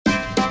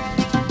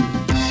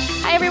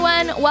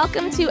everyone.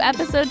 Welcome to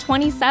episode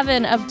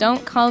 27 of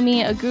Don't Call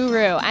Me a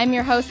Guru. I'm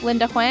your host,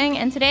 Linda Huang,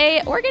 and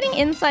today we're getting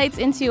insights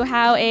into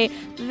how a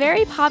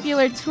very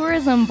popular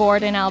tourism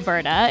board in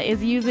Alberta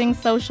is using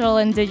social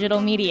and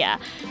digital media.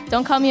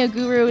 Don't Call Me a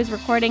Guru is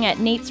recording at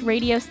Nate's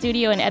radio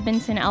studio in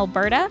Edmonton,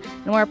 Alberta,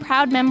 and we're a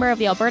proud member of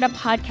the Alberta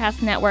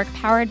Podcast Network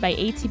powered by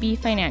ATB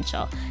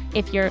Financial.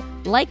 If you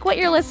like what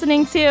you're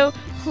listening to,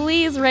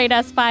 please rate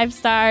us 5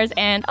 stars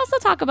and also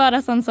talk about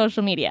us on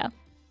social media.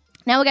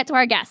 Now we'll get to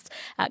our guest.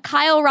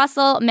 Kyle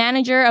Russell,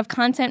 Manager of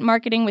Content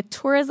Marketing with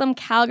Tourism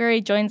Calgary,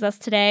 joins us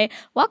today.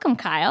 Welcome,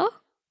 Kyle.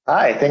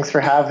 Hi, thanks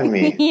for having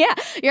me. Yeah,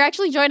 you're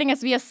actually joining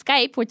us via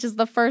Skype, which is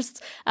the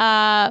first.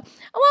 I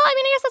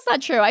guess that's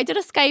not true. I did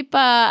a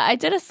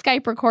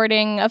Skype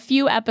recording a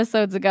few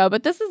episodes ago,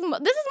 but this is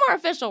more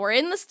official. We're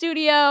in the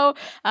studio.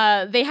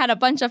 They had a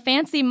bunch of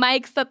fancy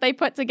mics that they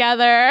put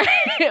together.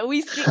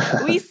 we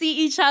see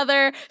each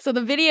other, so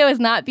the video is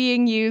not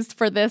being used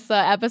for this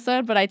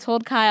episode. But I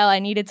told Kyle I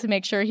needed to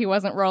make sure he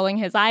wasn't rolling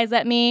his eyes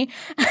at me.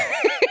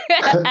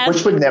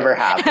 Which would never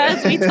happen.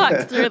 As we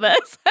talked through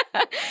this.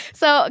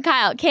 So,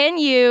 Kyle, can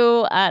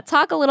you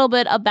talk a little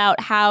bit about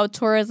how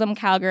Tourism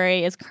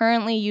Calgary is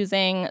currently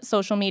using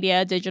social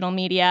media, digital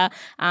media,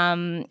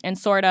 and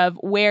sort of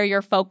where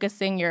you're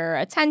focusing your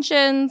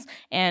attentions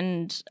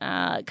and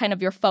kind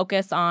of your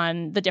focus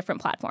on the different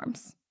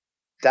platforms?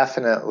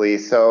 Definitely.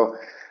 So,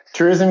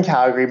 Tourism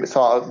Calgary,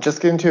 so I'll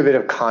just get into a bit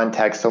of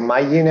context. So my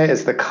unit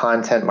is the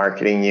content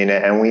marketing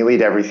unit, and we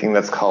lead everything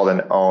that's called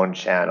an own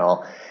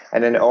channel.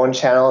 And an own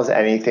channel is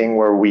anything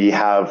where we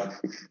have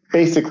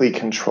basically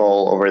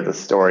control over the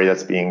story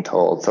that's being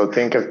told. So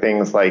think of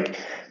things like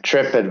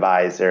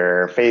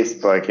TripAdvisor,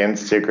 Facebook,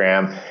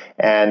 Instagram.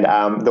 And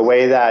the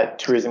way that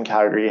Tourism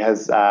Calgary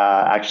has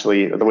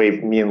the way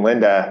me and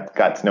Linda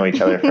got to know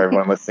each other, for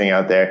everyone listening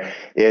out there,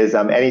 is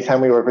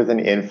anytime we work with an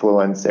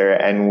influencer,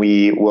 and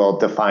we will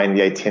define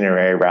the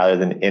itinerary rather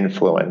than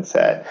influence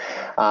it.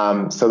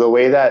 So the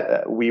way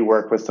that we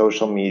work with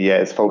social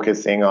media is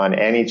focusing on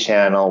any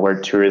channel where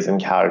Tourism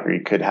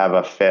Calgary could have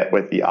a fit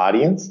with the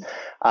audience.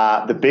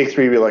 The big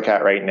 3 we look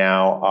at right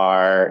now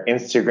are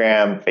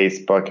Instagram,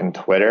 Facebook, and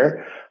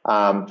Twitter.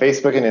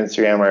 Facebook and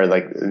Instagram are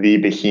like the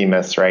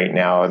behemoths right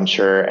now. I'm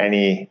sure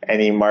any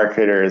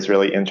marketer is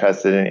really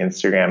interested in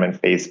Instagram and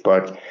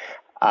Facebook.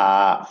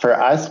 For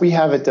us, we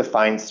have a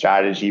defined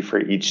strategy for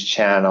each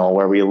channel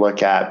where we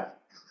look at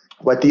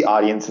what the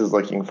audience is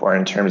looking for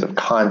in terms of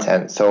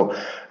content. So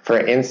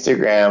for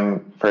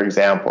Instagram, for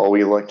example,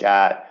 we look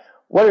at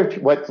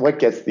what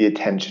gets the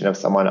attention of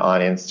someone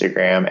on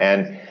Instagram.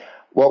 And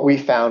what we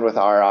found with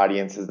our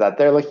audience is that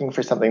they're looking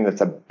for something that's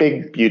a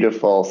big,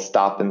 beautiful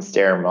stop and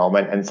stare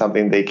moment, and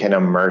something they can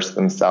immerse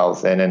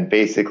themselves in, and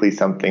basically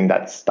something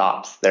that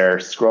stops their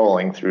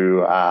scrolling through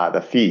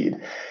the feed.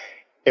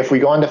 If we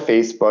go onto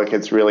Facebook,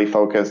 it's really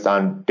focused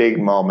on big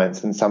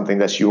moments and something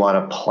that you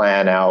want to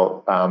plan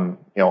out,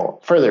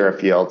 further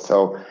afield.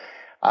 So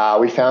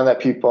we found that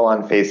people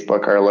on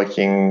Facebook are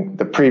looking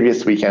the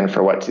previous weekend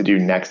for what to do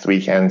next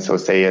weekend. So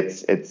say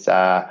it's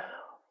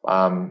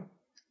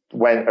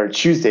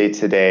Tuesday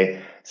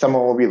today,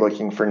 someone will be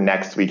looking for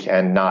next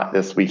weekend, not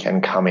this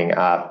weekend coming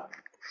up.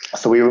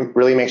 So we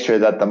really make sure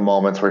that the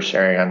moments we're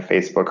sharing on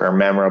Facebook are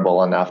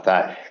memorable enough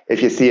that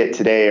if you see it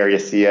today or you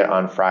see it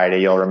on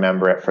Friday, you'll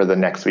remember it for the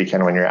next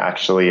weekend when you're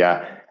actually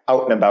out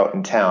and about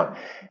in town.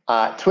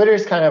 Twitter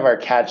is kind of our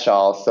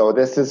catch-all. So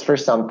this is for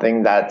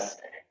something that's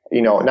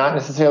not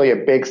necessarily a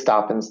big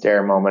stop and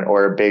stare moment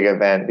or a big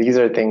event. These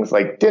are things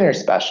like dinner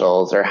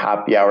specials or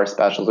happy hour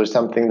specials or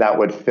something that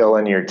would fill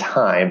in your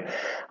time.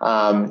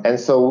 And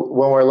so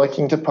when we're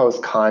looking to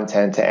post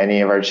content to any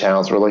of our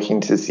channels, we're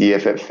looking to see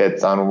if it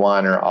fits on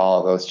one or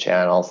all of those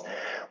channels.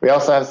 We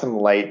also have some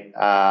light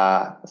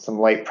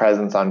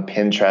presence on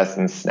Pinterest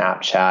and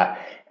Snapchat,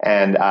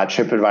 and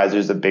TripAdvisor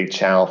is a big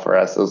channel for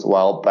us as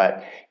well.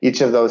 But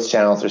each of those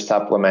channels are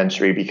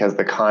supplementary because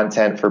the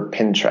content for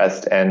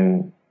Pinterest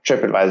and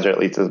TripAdvisor at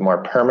least is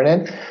more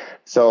permanent.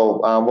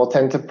 So we'll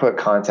tend to put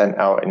content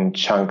out in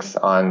chunks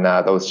on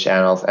those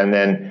channels. And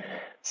then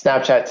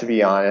Snapchat, to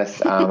be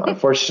honest,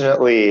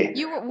 unfortunately,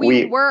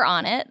 we were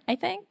on it, I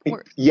think.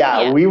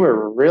 We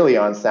were really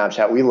on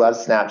Snapchat. We love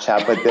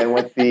Snapchat, but then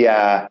with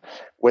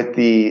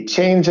the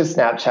change of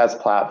Snapchat's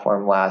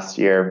platform last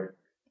year,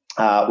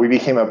 we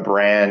became a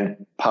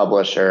brand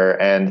publisher.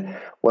 And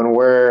when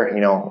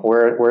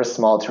we're a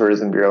small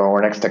tourism bureau and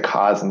we're next to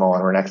Cosmo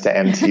and we're next to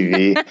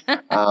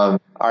MTV,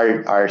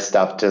 our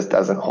stuff just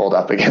doesn't hold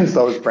up against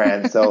those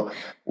brands. So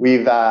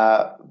we've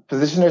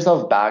positioned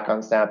ourselves back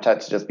on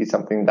Snapchat to just be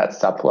something that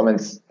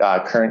supplements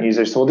current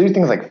users. So we'll do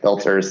things like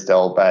filters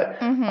still,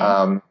 but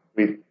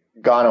we've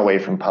gone away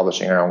from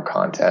publishing our own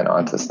content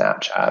onto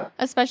Snapchat.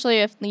 Especially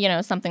if,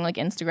 something like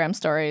Instagram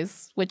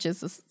stories, which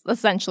is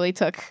essentially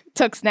took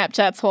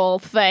Snapchat's whole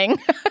thing.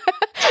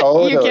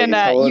 Totally,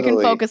 you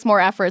can focus more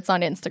efforts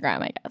on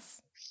Instagram, I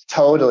guess.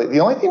 Totally. The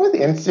only thing with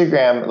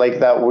Instagram like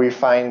that we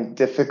find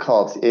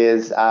difficult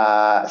is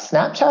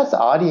Snapchat's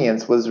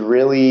audience was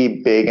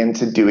really big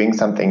into doing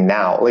something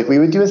now. Like we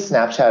would do a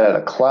Snapchat at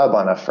a club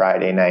on a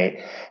Friday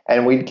night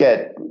and we'd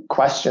get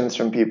questions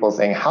from people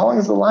saying, how long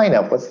is the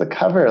lineup? What's the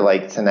cover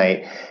like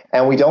tonight?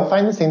 And we don't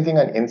find the same thing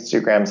on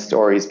Instagram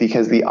stories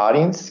because the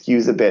audience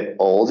skews a bit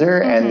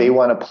older and they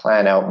want to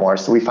plan out more.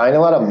 So we find a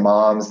lot of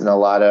moms and a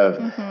lot of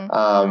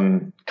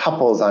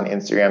couples on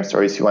Instagram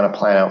stories who want to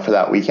plan out for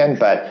that weekend,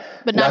 but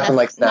nothing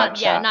like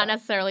Snapchat. Not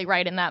necessarily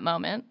right in that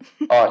moment.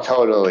 Oh,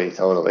 totally.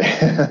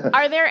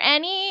 Are there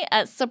any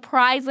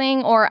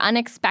surprising or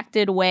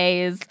unexpected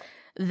ways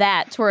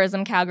that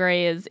Tourism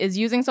Calgary is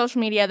using social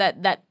media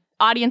that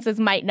audiences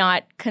might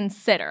not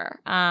consider?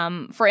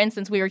 For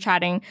instance, we were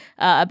chatting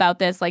about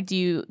this. Like, do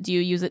you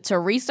use it to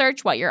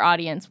research what your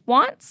audience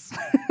wants?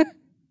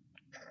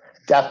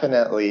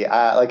 Definitely.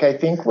 I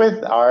think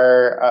with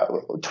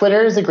our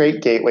Twitter is a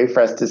great gateway for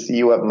us to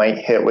see what might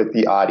hit with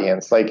the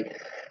audience.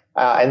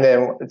 And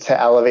then to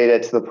elevate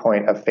it to the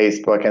point of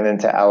Facebook, and then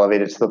to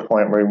elevate it to the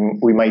point where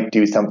we might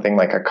do something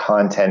like a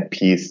content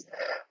piece.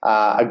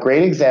 A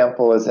great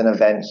example is an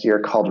event here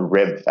called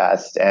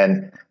Ribfest,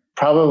 and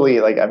probably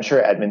I'm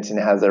sure Edmonton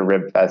has a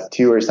Ribfest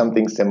too or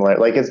something similar.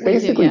 It's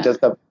basically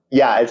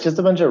it's just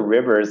a bunch of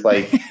rivers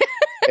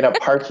in a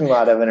parking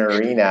lot of an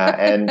arena.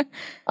 And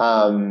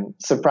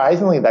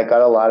surprisingly, that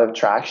got a lot of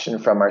traction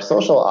from our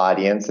social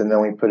audience. And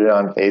then we put it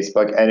on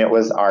Facebook, and it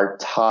was our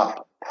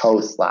top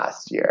post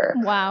last year.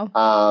 Wow.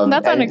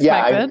 That's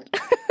unexpected.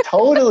 Yeah,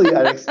 totally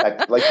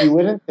unexpected. You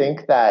wouldn't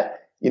think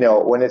that,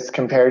 when it's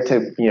compared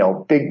to,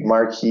 big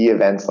marquee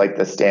events like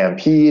the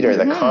Stampede or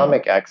the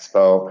Comic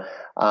Expo,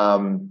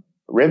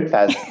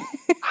 Ribfest,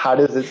 how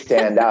does it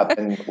stand up?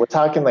 And we're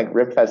talking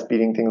Ribfest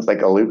beating things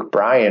like a Luke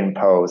Bryan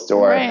post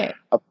or a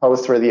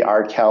post where the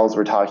Arkells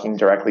were talking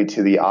directly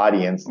to the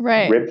audience.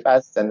 Right.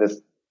 Ribfest and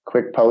this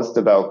quick post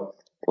about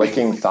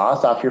licking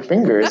sauce off your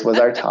fingers was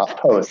our top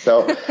post.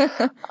 So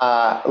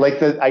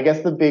I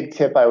guess the big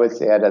tip I would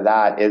say out of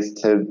that is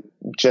to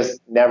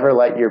just never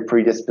let your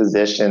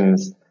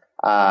predispositions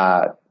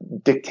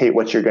dictate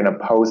what you're going to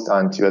post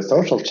onto a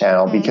social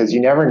channel, because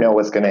you never know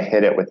what's going to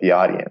hit it with the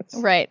audience.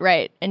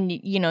 Right. And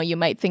you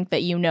might think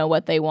that you know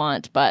what they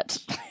want, but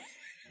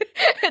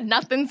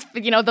nothing's,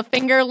 the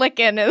finger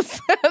licking is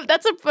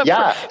that's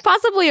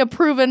possibly a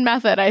proven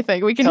method. I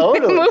think we can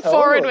move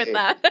forward with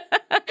that.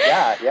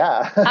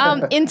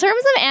 In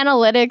terms of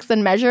analytics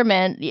and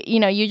measurement,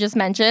 you just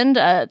mentioned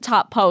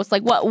top posts.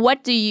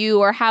 What do you,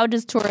 or how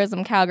does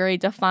Tourism Calgary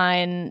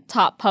define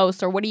top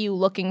posts, or what are you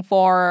looking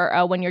for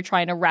when you're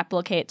trying to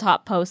replicate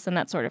top posts and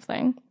that sort of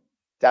thing?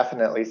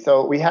 Definitely.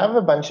 So we have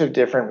a bunch of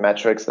different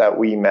metrics that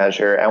we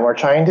measure, and we're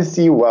trying to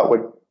see what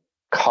would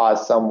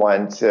cause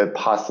someone to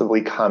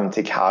possibly come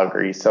to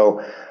Calgary.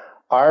 So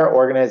our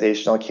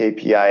organizational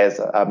KPI as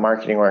a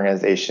marketing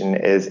organization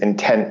is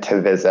intent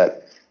to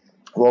visit.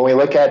 When we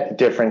look at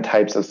different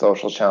types of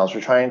social channels,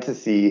 we're trying to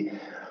see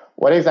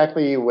what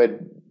exactly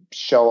would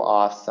show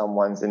off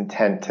someone's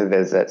intent to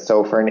visit.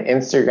 So for an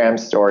Instagram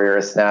story or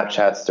a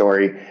Snapchat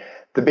story,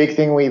 the big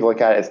thing we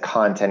look at is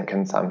content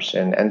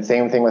consumption, and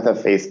same thing with a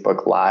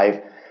Facebook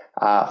Live.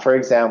 For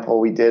example,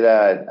 we did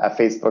a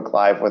Facebook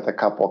Live with a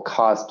couple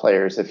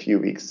cosplayers a few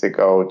weeks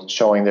ago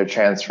showing their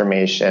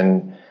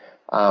transformation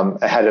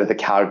ahead of the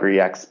Calgary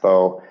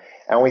Expo.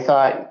 And we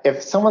thought,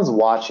 if someone's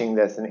watching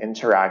this and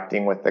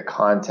interacting with the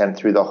content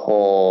through the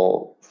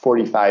whole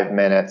 45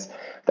 minutes,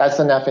 that's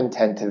enough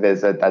intent to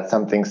visit. That's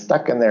something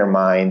stuck in their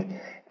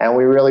mind. And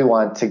we really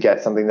want to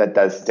get something that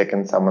does stick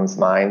in someone's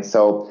mind.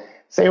 So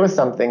say with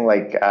something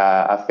like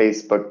a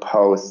Facebook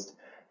post,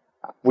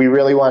 we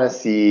really want to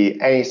see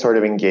any sort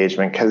of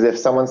engagement, because if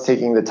someone's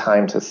taking the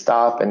time to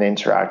stop and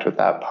interact with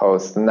that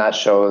post, then that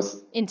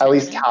shows at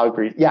least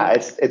Calgary. Yeah,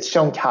 it's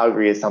shown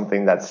Calgary as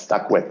something that's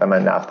stuck with them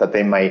enough that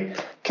they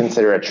might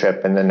consider a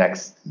trip in the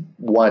next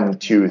 1,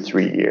 2,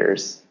 3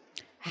 years.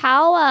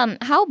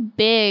 How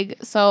big?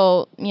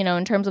 So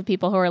in terms of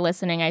people who are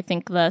listening, I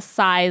think the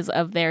size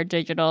of their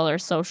digital or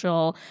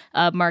social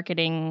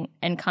marketing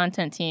and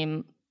content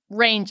team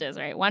ranges,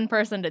 right? 1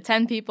 person to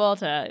 10 people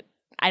to,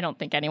 I don't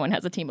think anyone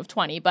has a team of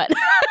 20, but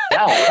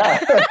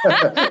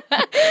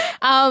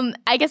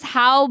I guess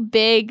how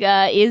big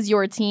is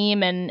your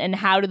team, and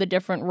how do the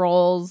different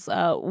roles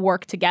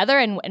work together?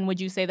 And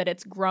would you say that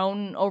it's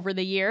grown over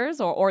the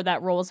years, or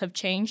that roles have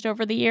changed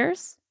over the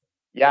years?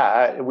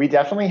 Yeah, we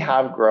definitely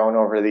have grown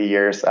over the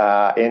years.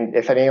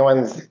 If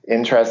anyone's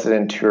interested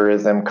in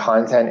tourism,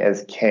 content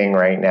is king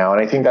right now. And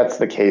I think that's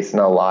the case in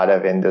a lot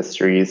of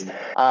industries.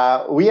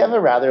 We have a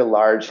rather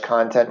large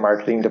content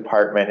marketing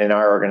department in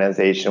our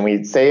organization.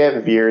 We'd say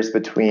it veers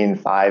between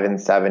 5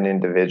 and 7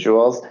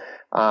 individuals.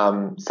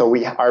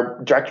 So our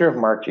director of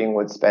marketing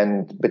would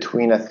spend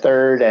between a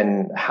third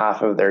and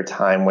half of their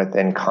time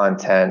within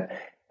content.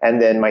 And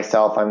then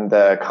myself, I'm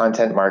the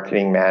content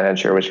marketing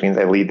manager, which means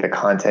I lead the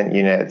content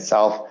unit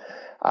itself.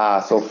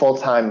 So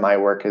full-time, my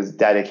work is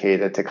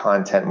dedicated to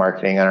content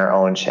marketing on our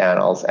own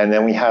channels. And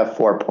then we have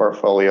 4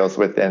 portfolios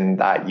within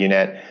that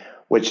unit.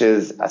 which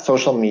is a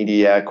social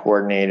media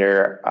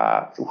coordinator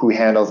who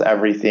handles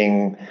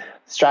everything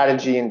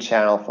strategy and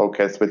channel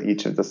focus with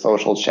each of the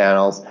social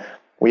channels.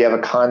 We have a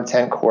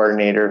content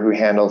coordinator who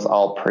handles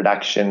all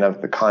production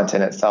of the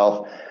content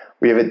itself.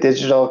 We have a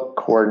digital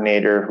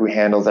coordinator who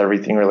handles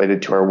everything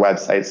related to our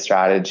website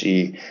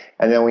strategy.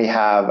 And then we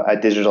have a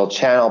digital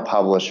channel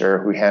publisher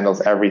who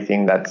handles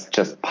everything that's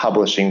just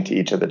publishing to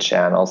each of the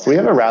channels. So we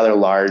have a rather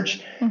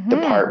large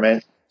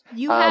department.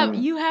 You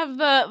have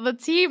the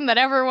team that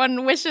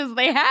everyone wishes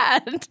they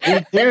had.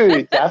 We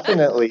do,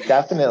 definitely.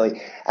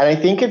 And I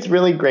think it's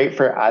really great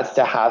for us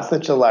to have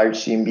such a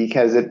large team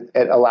because it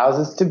allows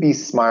us to be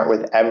smart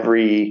with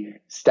every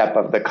step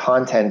of the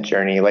content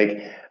journey.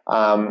 Like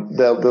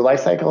the life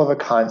cycle of a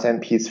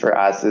content piece for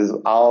us is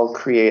I'll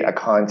create a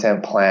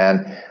content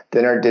plan,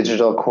 then our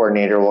digital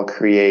coordinator will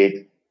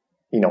create,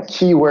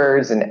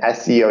 keywords and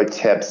SEO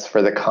tips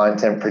for the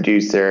content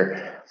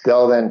producer.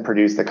 They'll then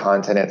produce the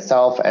content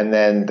itself, and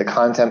then the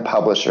content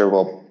publisher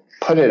will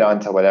put it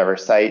onto whatever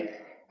site,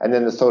 and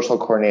then the social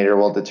coordinator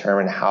will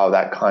determine how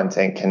that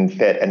content can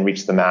fit and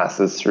reach the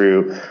masses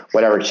through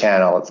whatever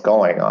channel it's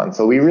going on.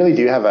 So we really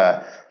do have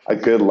a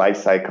good life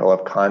cycle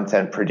of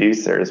content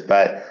producers,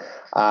 but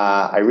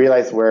I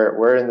realize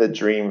we're in the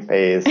dream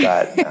phase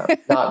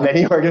that not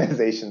many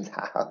organizations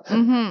have.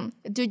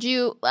 Did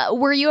you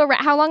were you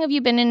around, how long have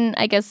you been in,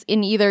 I guess,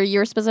 in either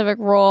your specific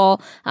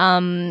role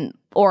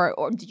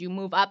or did you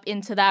move up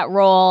into that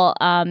role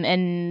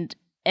and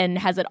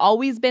has it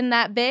always been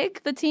that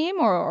big, the team,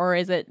 or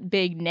is it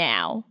big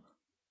now?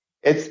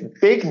 It's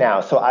big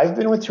now. So I've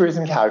been with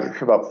Tourism Calgary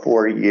for about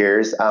 4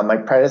 years. My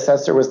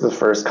predecessor was the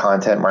first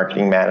content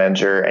marketing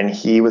manager, and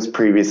he was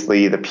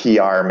previously the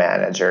PR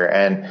manager.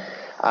 And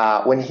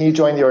when he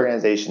joined the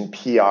organization,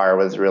 PR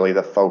was really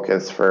the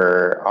focus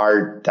for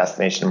our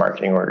destination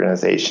marketing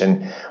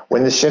organization.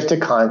 When the shift to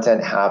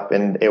content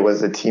happened, it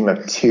was a team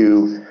of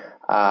 2.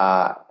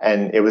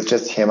 And it was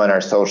just him and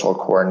our social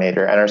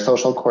coordinator. And our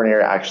social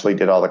coordinator actually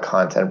did all the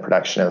content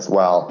production as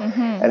well.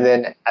 And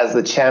then as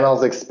the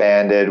channels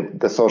expanded,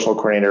 the social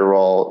coordinator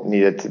role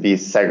needed to be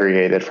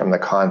segregated from the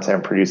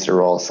content producer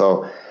role.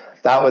 So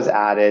that was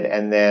added.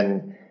 And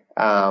then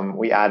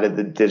we added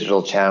the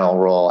digital channel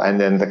role.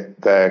 And then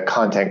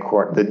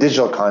the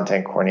digital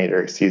content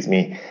coordinator,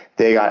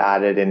 they got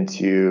added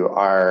into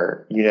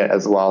our unit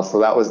as well.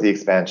 So that was the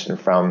expansion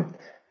from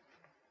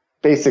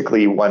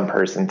basically 1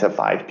 person to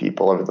 5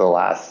 people over the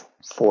last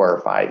 4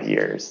 or 5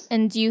 years.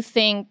 And do you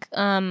think,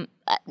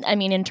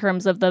 in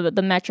terms of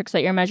the metrics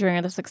that you're measuring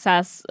or the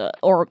success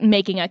or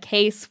making a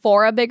case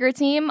for a bigger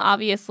team,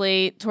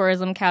 obviously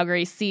Tourism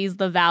Calgary sees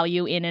the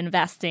value in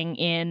investing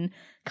in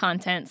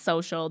content,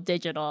 social,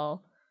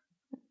 digital,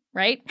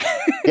 right?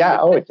 Yeah,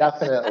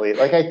 definitely.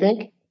 Like, I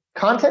think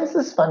content's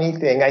this funny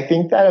thing. I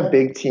think that a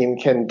big team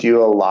can do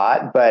a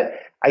lot, but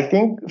I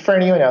think for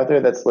anyone out there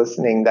that's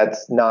listening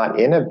that's not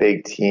in a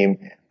big team,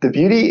 the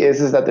beauty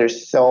is that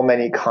there's so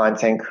many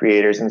content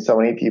creators and so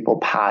many people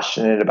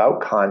passionate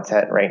about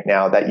content right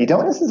now that you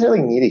don't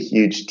necessarily need a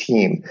huge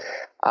team.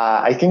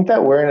 I think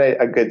that we're in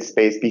a good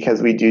space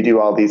because we do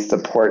all these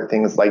support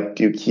things like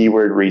do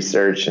keyword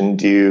research and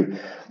do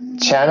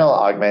channel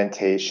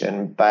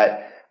augmentation,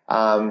 but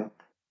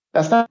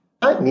that's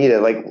not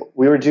needed. Like,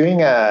 we were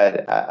doing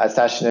a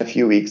session a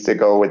few weeks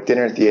ago with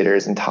dinner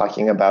theaters and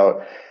talking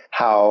about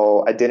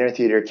how a dinner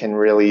theater can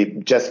really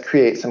just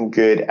create some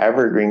good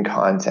evergreen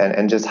content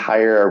and just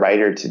hire a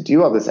writer to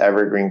do all this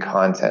evergreen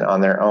content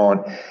on their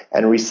own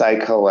and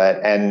recycle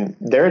it. And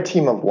they're a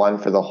team of 1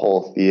 for the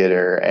whole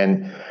theater.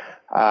 And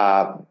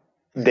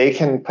they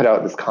can put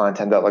out this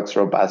content that looks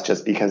robust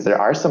just because there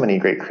are so many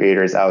great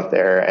creators out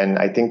there. And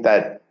I think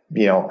that,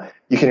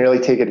 you can really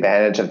take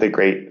advantage of the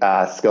great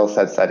skill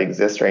sets that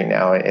exist right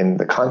now in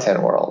the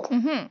content world.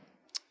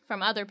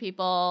 From other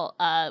people,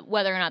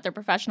 whether or not they're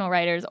professional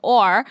writers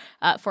or,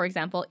 for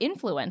example,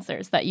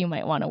 influencers that you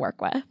might want to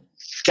work with.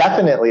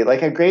 Definitely.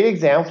 Like, a great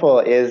example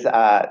is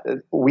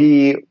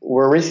we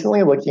were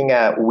recently looking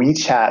at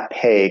WeChat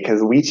Pay,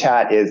 because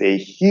WeChat is a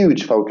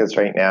huge focus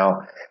right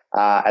now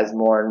as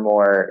more and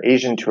more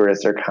Asian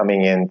tourists are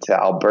coming into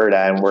Alberta,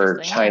 and we're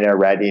China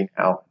ready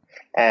now.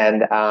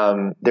 And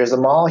there's a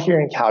mall here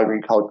in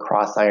Calgary called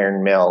Cross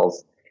Iron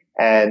Mills.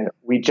 And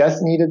we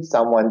just needed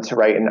someone to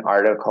write an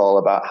article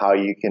about how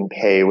you can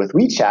pay with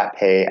WeChat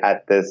Pay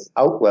at this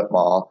outlet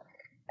mall.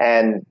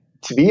 And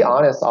to be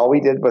honest, all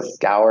we did was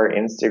scour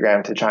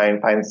Instagram to try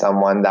and find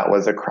someone that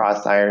was a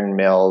Cross Iron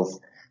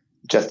Mills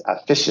just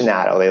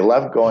aficionado. They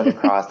love going to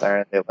Cross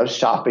Iron. They love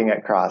shopping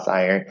at Cross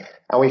Iron.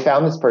 And we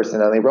found this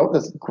person, and they wrote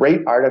this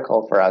great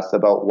article for us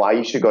about why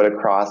you should go to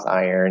Cross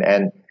Iron.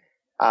 And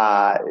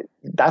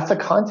that's a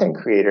content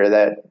creator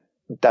that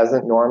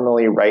doesn't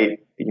normally write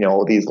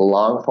these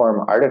long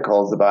form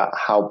articles about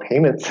how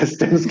payment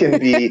systems can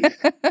be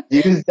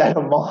used at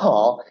a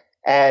mall.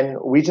 And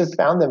we just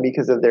found them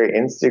because of their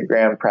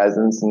Instagram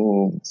presence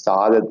and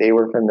saw that they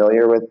were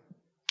familiar with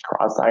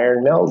Cross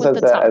Iron Mills as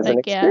an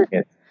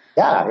experience.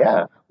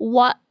 Yeah.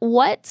 What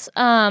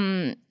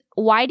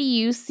why do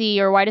you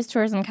see, or why does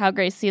Tourism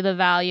Calgary see the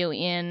value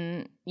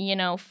in,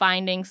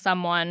 finding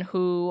someone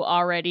who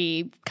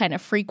already kind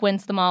of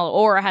frequents the mall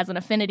or has an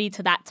affinity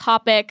to that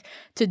topic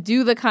to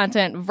do the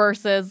content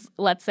versus,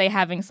 let's say,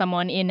 having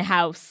someone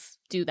in-house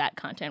do that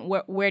content?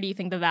 Where do you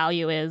think the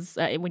value is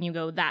when you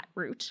go that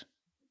route?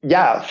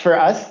 Yeah, for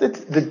us,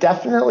 it's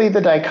definitely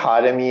the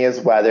dichotomy is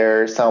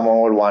whether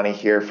someone would want to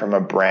hear from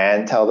a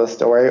brand tell the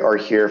story or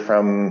hear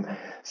from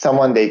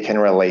someone they can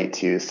relate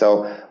to.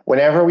 So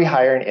whenever we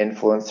hire an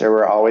influencer,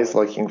 we're always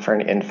looking for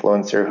an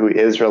influencer who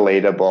is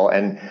relatable.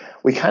 And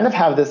we kind of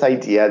have this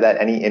idea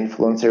that any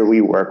influencer we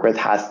work with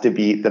has to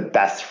be the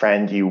best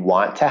friend you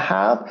want to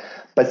have,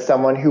 but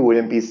someone who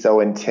wouldn't be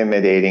so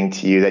intimidating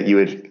to you that you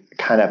would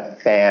kind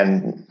of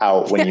fan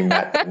out when you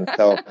met them.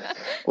 So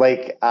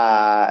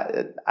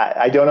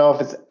I don't know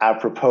if it's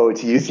apropos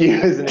to use you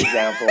as an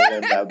example,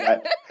 Linda,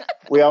 but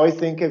we always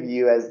think of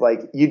you as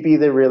you'd be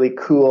the really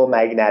cool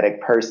magnetic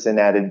person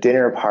at a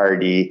dinner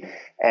party,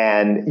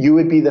 and you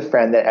would be the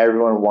friend that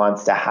everyone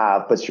wants to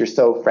have, but you're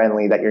so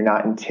friendly that you're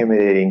not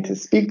intimidating to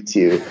speak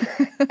to.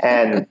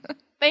 And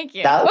thank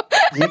you.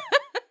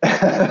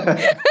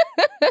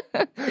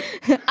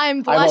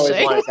 I'm blushing. I've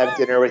always wanted to have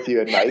dinner with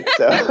you and Mike.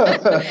 So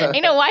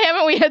why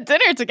haven't we had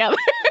dinner together?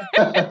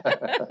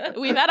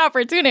 We've had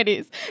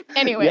opportunities.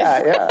 Anyways.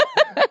 Yeah.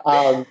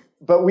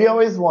 But we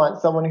always want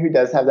someone who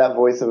does have that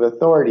voice of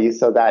authority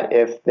so that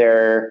if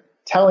they're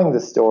telling the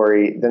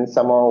story, then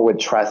someone would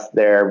trust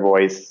their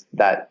voice,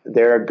 that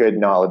they're a good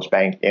knowledge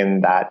bank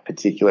in that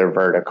particular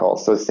vertical.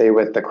 So say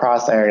with the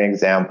cross iron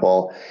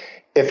example,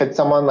 if it's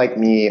someone like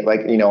me,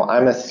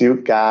 I'm a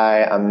suit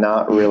guy, I'm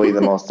not really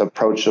the most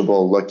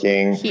approachable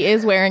looking. He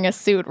is wearing a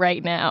suit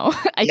right now.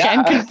 I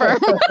can confirm.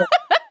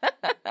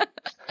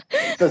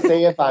 So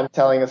say if I'm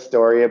telling a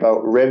story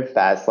about Rib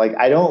Fest,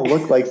 I don't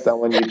look like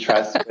someone you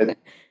trust with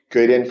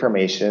good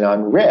information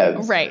on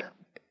ribs. Right.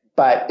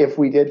 But if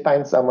we did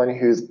find someone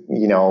who's,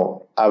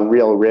 a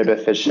real rib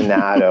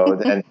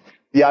aficionado, then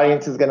the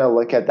audience is going to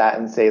look at that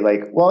and say,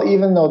 well,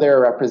 even though they're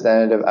a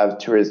representative of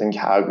Tourism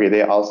Calgary,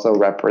 they also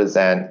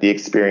represent the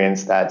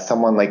experience that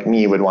someone like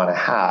me would want to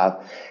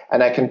have.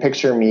 And I can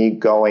picture me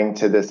going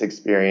to this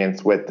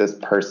experience with this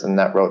person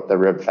that wrote the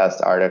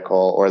Ribfest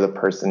article or the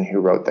person who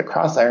wrote the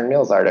Cross Iron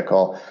Mills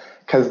article,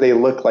 because they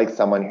look like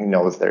someone who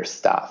knows their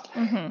stuff.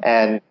 Mm-hmm.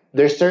 And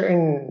there's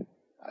certain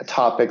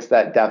topics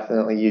that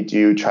definitely you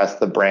do trust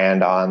the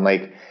brand on.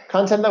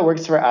 Content that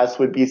works for us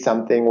would be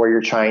something where you're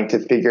trying to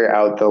figure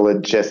out the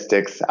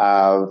logistics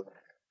of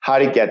how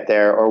to get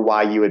there or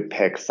why you would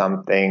pick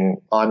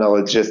something on a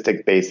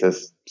logistic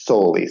basis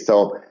solely.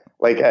 So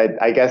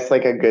I guess a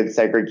good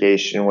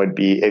segregation would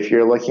be if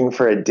you're looking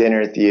for a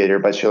dinner theater,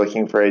 but you're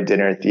looking for a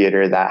dinner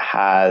theater that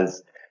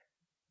has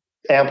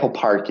ample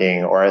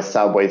parking or a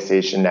subway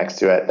station next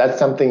to it, that's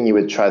something you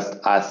would trust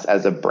us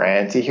as a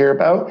brand to hear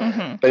about.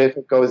 Mm-hmm. But if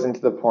it goes into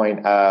the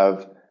point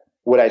of,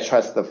 would I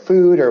trust the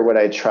food or would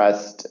I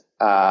trust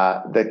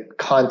the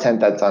content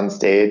that's on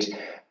stage,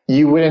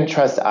 you wouldn't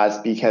trust us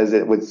because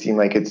it would seem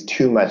like it's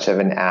too much of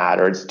an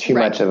ad or it's too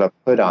much of a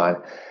put on,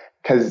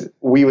 because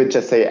we would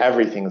just say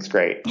everything's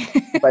great.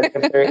 But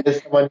if there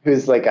is someone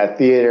who's a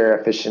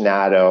theater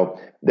aficionado,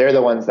 they're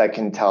the ones that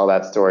can tell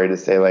that story to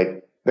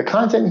say the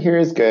content here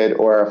is good,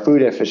 or a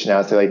food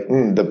aficionado say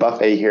the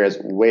buffet here is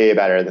way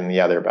better than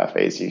the other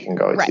buffets you can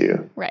go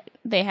to. Right.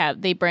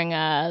 They bring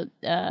a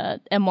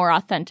more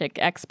authentic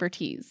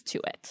expertise to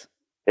it.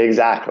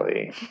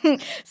 Exactly.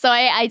 So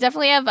I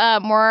definitely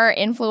have more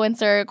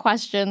influencer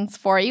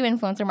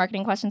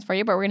marketing questions for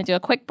you, but we're going to do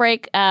a quick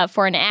break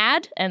for an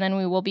ad, and then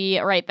we will be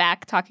right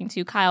back talking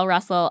to Kyle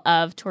Russell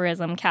of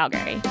Tourism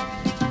Calgary.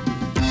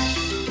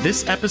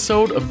 This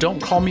episode of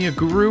Don't Call Me a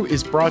Guru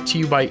is brought to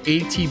you by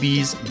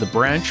ATB's The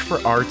Branch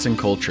for Arts and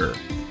Culture.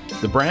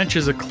 The Branch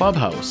is a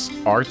clubhouse,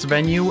 arts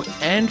venue,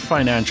 and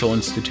financial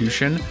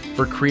institution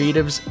for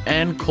creatives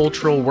and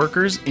cultural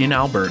workers in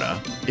Alberta.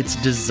 It's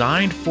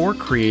designed for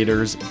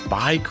creators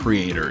by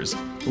creators,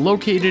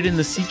 located in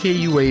the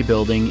CKUA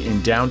building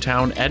in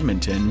downtown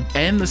Edmonton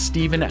and the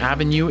Stephen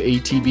Avenue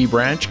ATB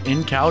branch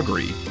in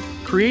Calgary.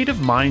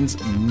 Creative minds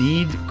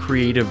need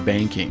creative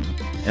banking,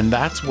 and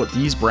that's what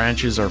these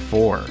branches are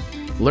for.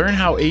 Learn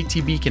how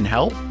ATB can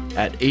help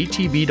at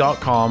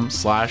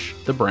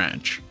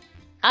atb.com/thebranch.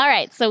 All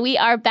right, so we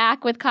are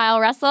back with Kyle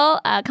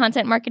Russell,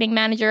 Content Marketing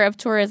Manager of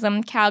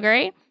Tourism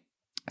Calgary.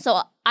 So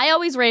I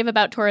always rave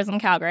about Tourism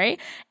Calgary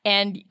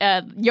and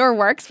your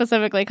work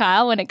specifically,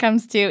 Kyle, when it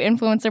comes to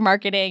influencer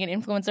marketing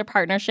and influencer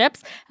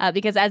partnerships,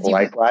 because as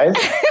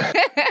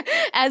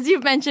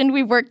you've mentioned,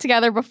 we've worked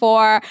together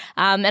before,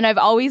 and I've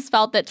always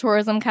felt that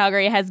Tourism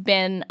Calgary has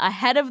been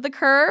ahead of the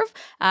curve,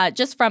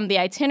 just from the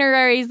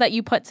itineraries that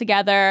you put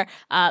together,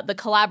 the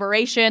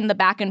collaboration, the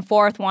back and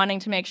forth, wanting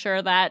to make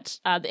sure that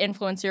the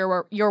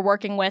influencer you're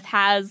working with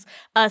has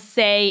a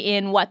say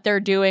in what they're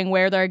doing,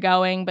 where they're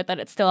going, but that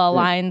it still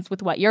aligns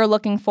with what you're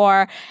looking looking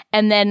for.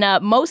 And then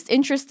most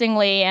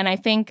interestingly, and I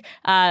think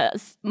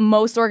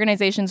most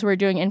organizations who are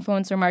doing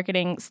influencer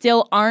marketing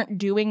still aren't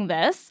doing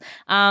this,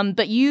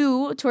 but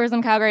you,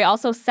 Tourism Calgary,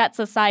 also sets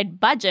aside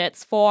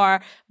budgets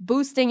for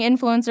boosting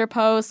influencer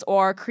posts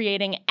or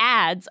creating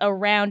ads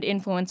around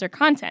influencer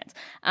content.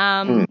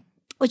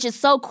 Which is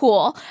so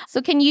cool.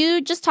 So can you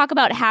just talk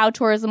about how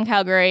Tourism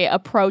Calgary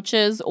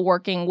approaches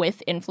working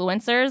with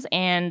influencers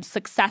and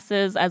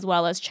successes as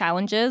well as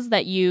challenges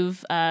that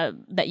you've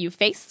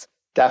faced?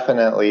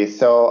 Definitely.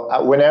 So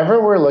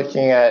whenever we're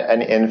looking at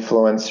an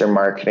influencer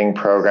marketing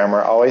program,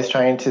 we're always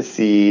trying to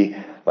see,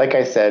 like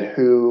I said,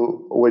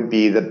 who would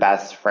be the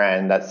best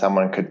friend that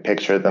someone could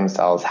picture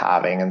themselves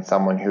having and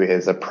someone who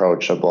is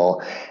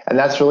approachable. And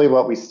that's really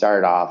what we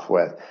start off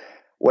with.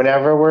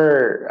 Whenever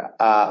we're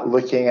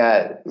looking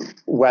at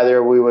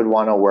whether we would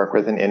want to work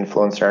with an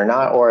influencer or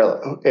not,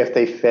 or if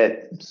they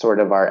fit sort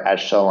of our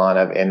echelon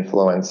of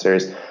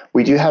influencers,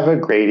 we do have a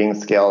grading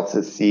scale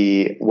to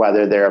see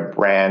whether they're a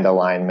brand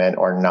alignment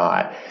or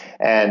not.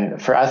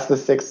 And for us, the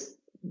 6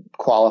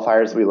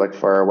 qualifiers we look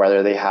for are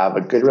whether they have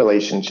a good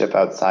relationship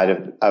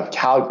outside of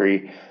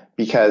Calgary,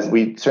 because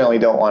we certainly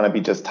don't want to be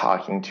just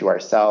talking to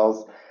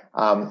ourselves.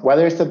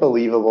 Whether it's a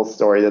believable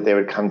story that they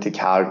would come to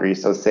Calgary.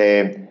 So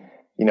say,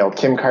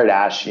 Kim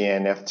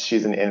Kardashian, if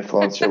she's an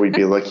influencer, we'd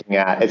be looking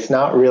at, it's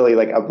not really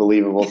like a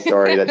believable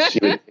story that she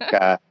would take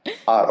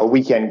a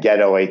weekend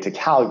getaway to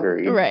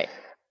Calgary. Right.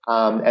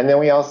 And then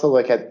we also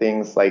look at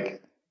things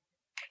like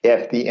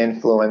if the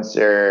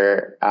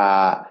influencer,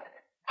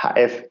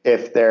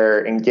 if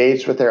they're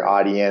engaged with their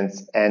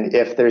audience, and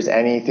if there's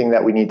anything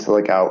that we need to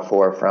look out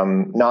for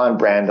from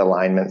non-brand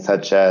alignment,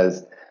 such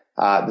as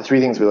the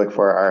 3 things we look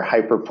for are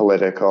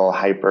hyper-political,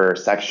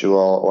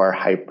 hyper-sexual, or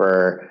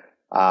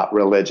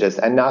hyper-religious.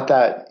 And not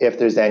that if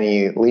there's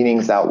any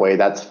leanings that way,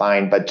 that's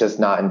fine, but just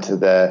not into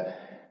the,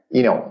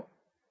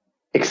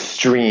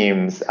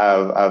 extremes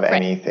of right.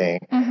 anything.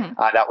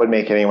 That would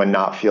make anyone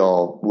not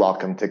feel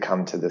welcome to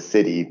come to the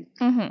city.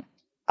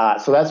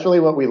 So that's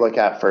really what we look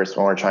at first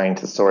when we're trying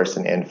to source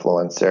an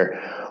influencer.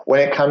 When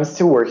it comes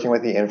to working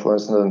with the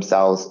influencer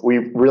themselves, we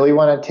really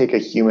want to take a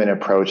human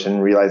approach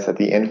and realize that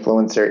the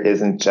influencer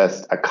isn't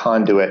just a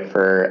conduit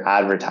for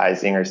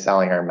advertising or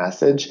selling our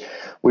message.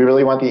 We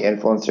really want the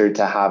influencer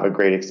to have a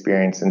great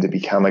experience and to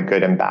become a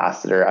good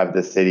ambassador of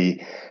the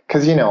city.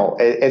 Because,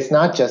 it's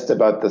not just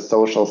about the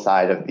social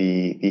side of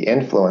the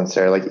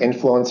influencer. Like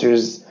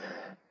influencers,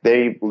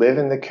 they live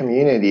in the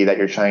community that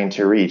you're trying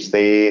to reach.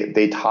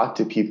 They talk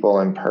to people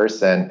in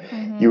person.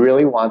 You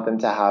really want them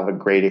to have a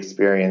great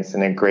experience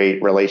and a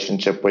great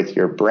relationship with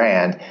your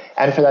brand,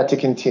 and for that to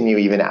continue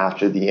even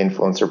after the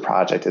influencer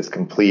project is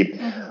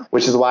complete,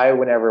 which is why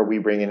whenever we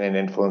bring in an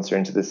influencer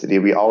into the city,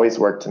 we always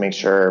work to make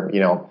sure,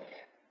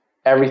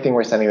 everything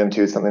we're sending them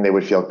to is something they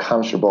would feel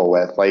comfortable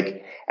with.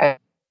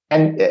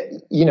 And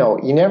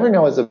you never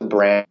know as a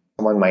brand,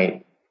 someone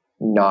might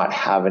not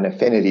have an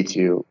affinity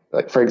to.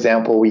 Like, for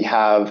example, we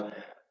have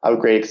a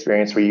great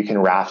experience where you can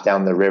raft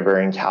down the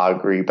river in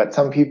Calgary, but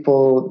some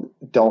people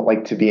don't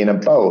like to be in a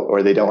boat,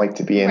 or they don't like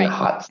to be in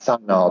hot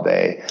sun all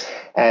day.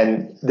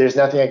 And there's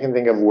nothing I can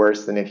think of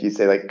worse than if you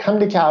say, like, come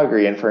to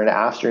Calgary, and for an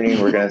afternoon,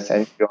 we're going to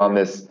send you on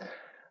this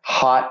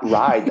hot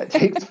ride that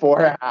takes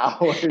 4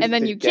 hours. And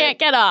then you can't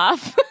get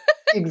off.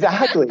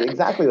 Exactly.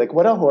 Like,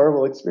 what a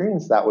horrible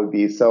experience that would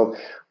be. So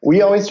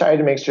we always try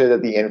to make sure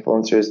that the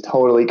influencer is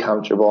totally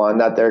comfortable and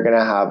that they're going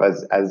to have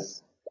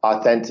as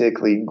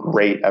authentically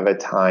great of a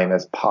time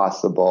as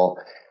possible.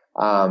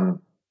 And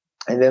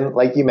then,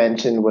 like you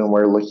mentioned, when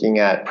we're looking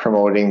at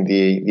promoting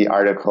the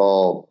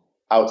article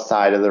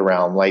outside of the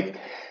realm, like,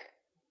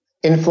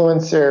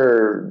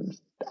 influencer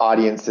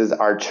audiences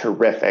are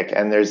terrific,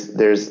 and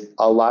there's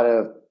a lot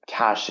of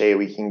cachet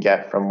we can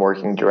get from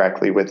working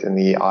directly within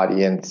the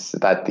audience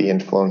that the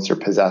influencer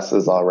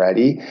possesses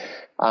already.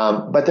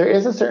 But there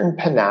is a certain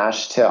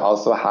panache to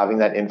also having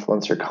that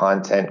influencer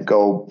content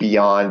go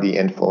beyond the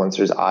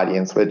influencer's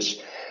audience,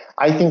 which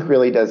I think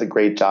really does a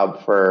great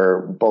job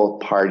for both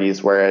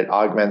parties, where it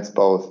augments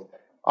both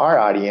our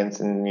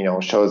audience and,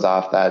 shows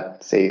off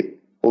that, say,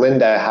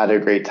 Linda had a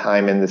great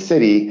time in the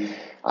city,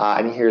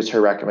 and here's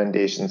her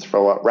recommendations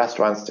for what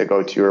restaurants to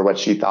go to or what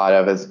she thought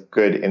of as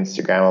good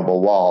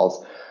Instagrammable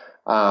walls.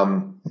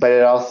 But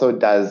it also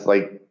does,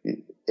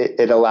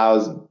 it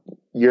allows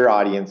your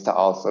audience to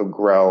also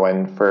grow,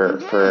 and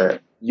for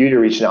you to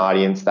reach an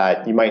audience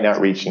that you might not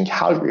reach in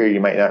Calgary, or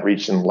you might not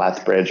reach in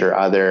Lethbridge or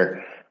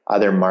other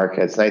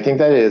markets. And I think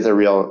that it's a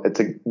real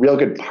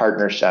good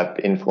partnership,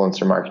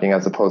 influencer marketing,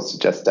 as opposed to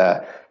just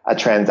a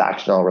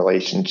transactional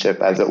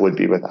relationship as it would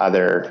be with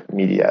other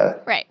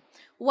media. Right.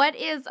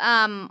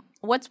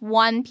 What's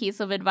one piece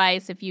of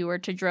advice, if you were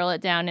to drill it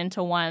down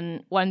into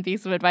one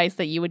piece of advice,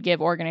 that you would give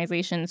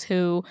organizations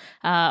who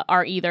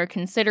are either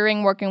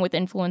considering working with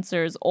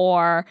influencers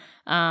or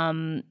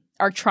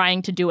are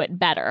trying to do it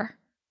better?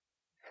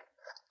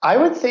 I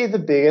would say the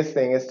biggest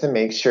thing is to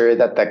make sure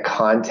that the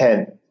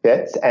content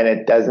fits and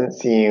it doesn't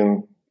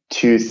seem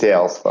too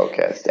sales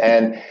focused.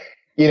 And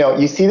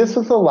You see this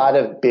with a lot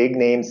of big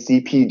name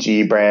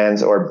CPG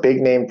brands or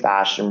big name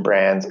fashion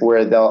brands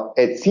where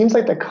it seems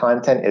like the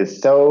content is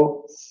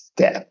so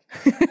stiff.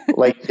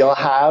 Like you'll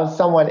have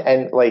someone,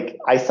 and like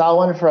I saw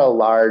one for a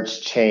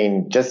large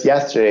chain just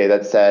yesterday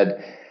that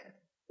said,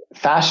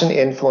 fashion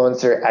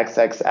influencer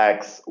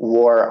XXX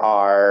wore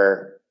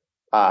our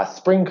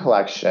spring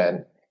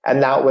collection.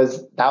 And that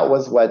was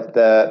what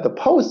the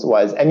post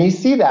was. And you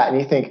see that and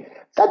you think,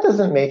 that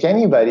doesn't make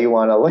anybody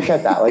want to look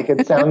at that. Like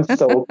it sounds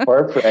so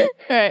corporate,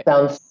 right.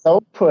 Sounds so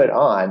put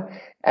on.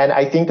 And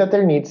I think that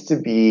there needs to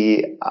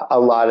be a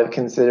lot of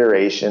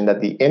consideration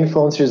that the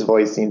influencer's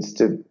voice needs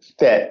to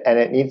fit, and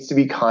it needs to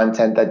be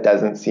content that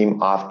doesn't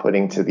seem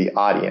off-putting to the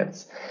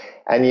audience.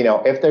 And,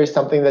 if there's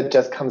something that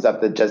just comes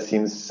up that just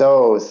seems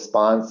so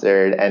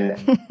sponsored and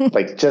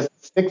like just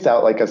sticks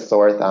out like a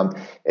sore thumb,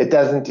 it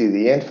doesn't do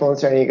the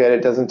influencer any good.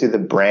 It doesn't do the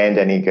brand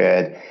any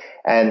good.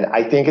 And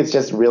I think it's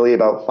just really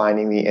about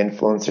finding the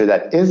influencer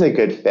that is a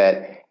good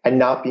fit and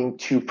not being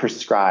too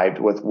prescribed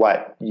with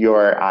what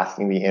you're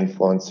asking the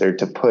influencer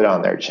to put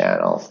on their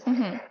channels.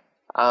 Mm-hmm.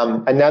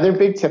 Another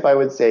big tip I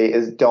would say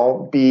is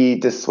don't be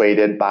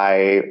dissuaded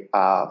by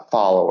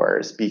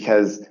followers,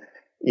 because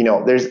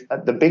there's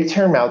the big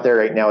term out there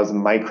right now is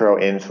micro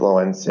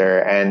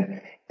influencer,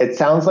 and it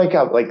sounds like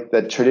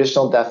the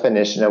traditional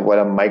definition of what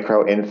a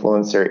micro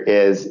influencer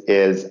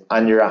is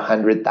under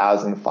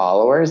 100,000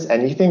 followers,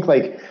 and you think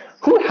like,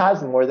 who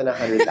has more than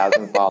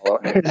 100,000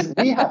 followers?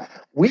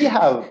 We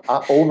have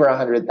over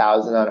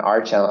 100,000 on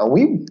our channel, and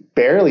we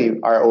barely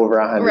are over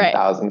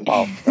 100,000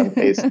 followers on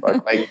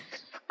Facebook. Like,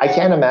 I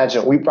can't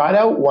imagine. We brought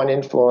out one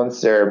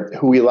influencer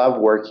who we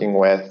love working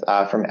with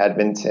from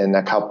Edmonton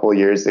a couple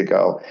years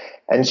ago,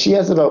 and she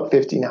has about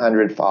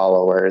 1,500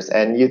 followers.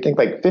 And you think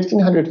like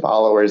 1,500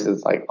 followers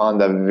is like on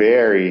the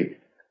very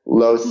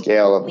low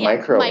scale of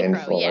micro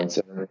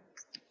influencer.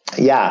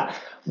 Yeah.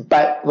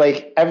 But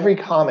like every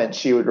comment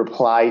she would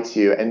reply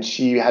to, and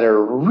she had a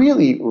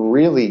really,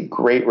 really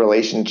great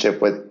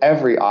relationship with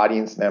every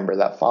audience member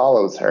that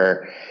follows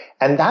her.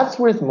 And that's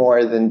worth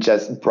more than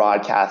just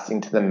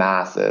broadcasting to the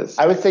masses.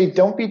 I would say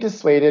don't be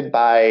dissuaded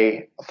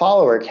by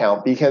follower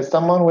count, because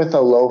someone with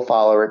a low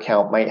follower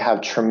count might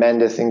have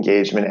tremendous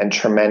engagement and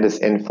tremendous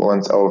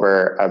influence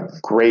over a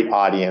great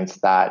audience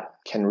that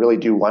can really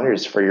do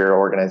wonders for your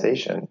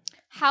organization.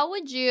 How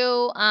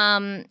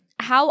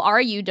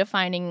are you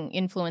defining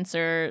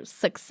influencer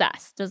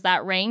success? Does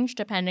that range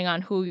depending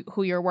on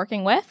who you're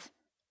working with?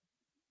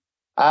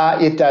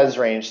 It does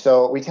range.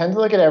 So we tend to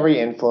look at every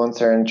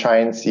influencer and try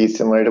and see,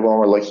 similar to when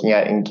we're looking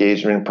at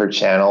engagement per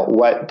channel,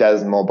 what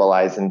does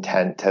mobilize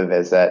intent to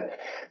visit.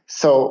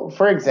 So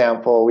for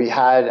example, we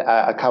had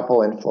a couple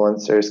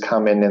influencers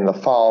come in the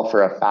fall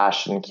for a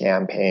fashion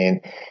campaign.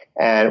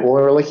 And when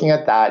we were looking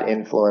at that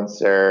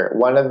influencer,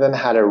 one of them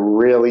had a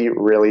really,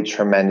 really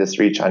tremendous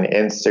reach on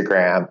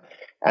Instagram.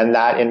 And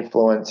that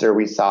influencer,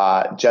 we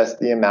saw just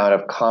the amount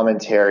of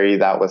commentary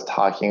that was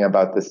talking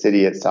about the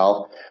city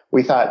itself.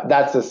 We thought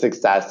that's a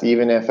success,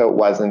 even if it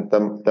wasn't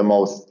the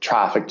most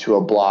traffic to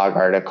a blog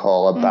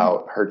article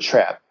about her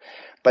trip.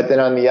 But then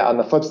on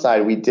the flip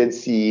side, we did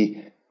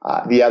see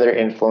the other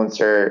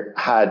influencer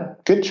had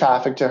good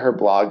traffic to her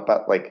blog,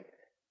 but like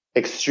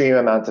extreme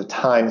amounts of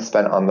time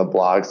spent on the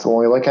blog. So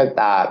when we look at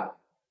that,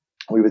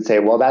 we would say,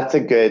 well, that's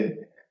a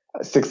good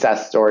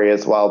success story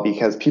as well,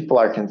 because people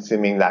are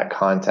consuming that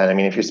content. I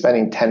mean, if you're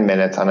spending 10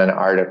 minutes on an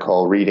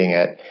article reading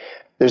it,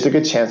 there's a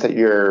good chance that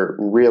you're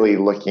really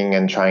looking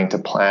and trying to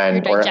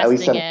plan, or at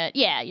least it.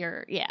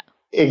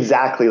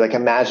 Exactly, like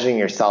imagining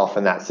yourself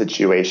in that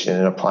situation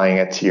and applying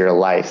it to your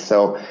life.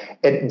 So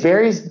it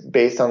varies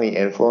based on the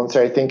influencer.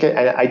 I think, and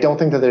I don't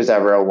think that there's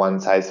ever a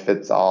one size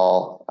fits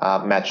all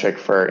metric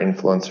for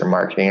influencer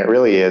marketing. It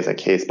really is a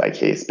case by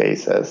case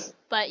basis.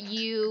 But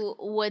you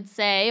would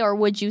say, or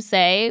would you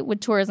say,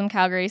 would Tourism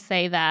Calgary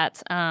say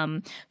that,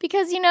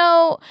 because,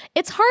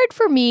 it's hard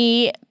for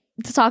me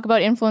to talk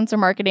about influencer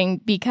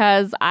marketing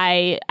because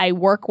I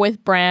work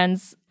with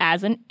brands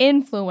as an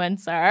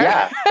influencer.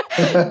 Yeah.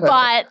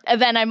 But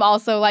then I'm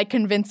also like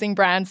convincing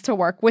brands to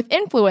work with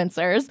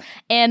influencers,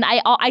 and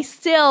I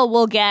still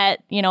will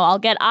get, I'll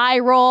get eye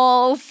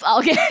rolls.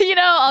 I'll get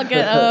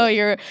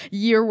oh,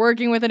 you're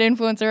working with an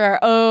influencer, or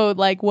oh,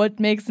 like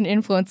what makes an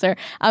influencer?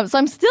 So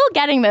I'm still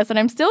getting this, and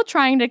I'm still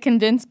trying to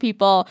convince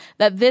people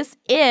that this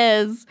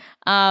is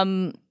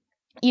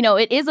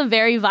it is a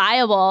very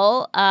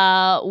viable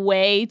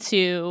way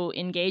to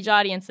engage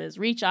audiences,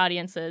 reach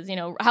audiences,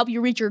 help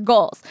you reach your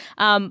goals.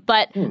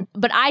 But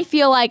I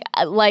feel like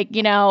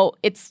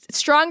it's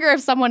stronger if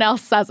someone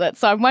else says it.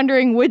 So I'm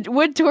wondering,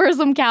 would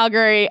Tourism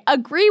Calgary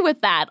agree with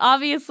that?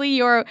 Obviously,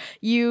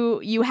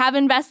 you have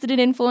invested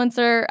in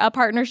influencer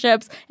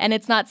partnerships, and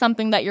it's not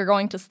something that you're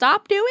going to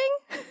stop doing.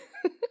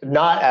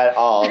 Not at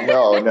all.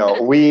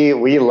 No.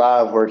 We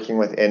love working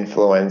with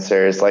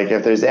influencers. Like,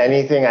 if there's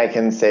anything I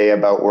can say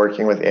about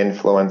working with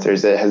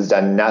influencers, it has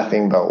done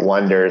nothing but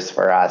wonders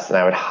for us. And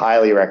I would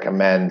highly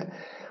recommend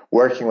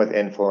working with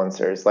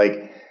influencers.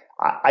 Like,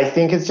 I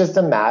think it's just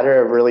a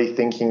matter of really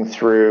thinking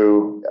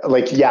through,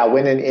 like,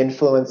 when an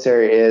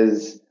influencer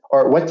is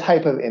or what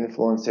type of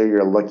influencer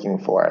you're looking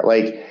for.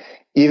 Like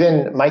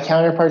even my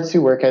counterparts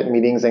who work at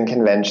meetings and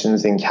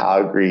conventions in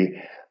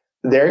Calgary,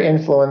 their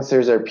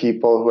influencers are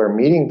people who are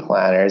meeting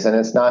planners, and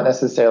it's not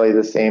necessarily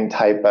the same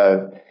type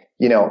of,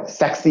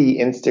 sexy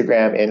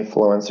Instagram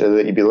influencer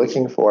that you'd be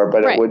looking for,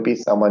 but It would be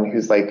someone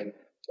who's like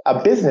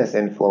a business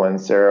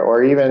influencer,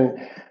 or even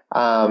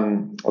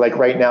like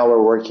right now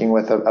we're working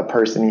with a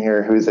person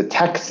here who's a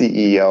tech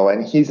CEO,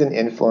 and he's an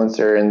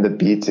influencer in the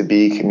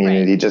B2B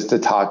community, just to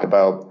talk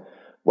about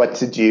what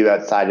to do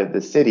outside of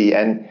the city.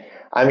 And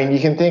I mean, you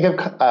can think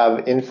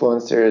of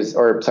influencers,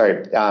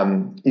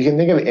 you can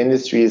think of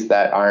industries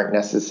that aren't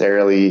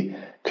necessarily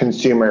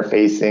consumer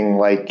facing,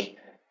 like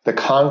the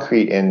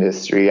concrete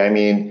industry. I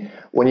mean,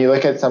 when you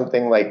look at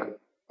something like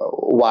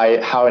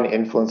how an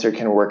influencer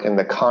can work in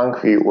the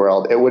concrete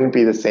world, it wouldn't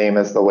be the same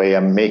as the way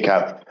a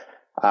makeup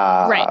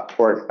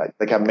or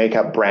like a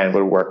makeup brand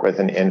would work with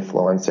an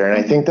influencer. And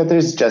I think that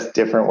there's just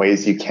different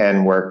ways you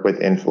can work with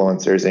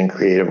influencers in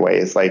creative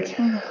ways. Like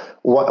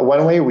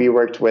one way we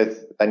worked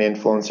with an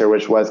influencer,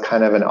 which was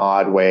kind of an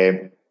odd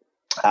way,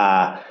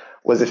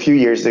 was a few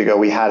years ago.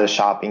 We had a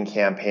shopping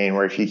campaign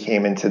where if you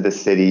came into the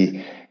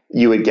city,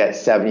 you would get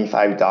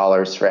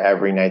 $75 for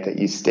every night that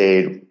you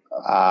stayed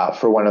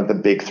for one of the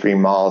big 3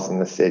 malls in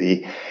the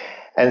city.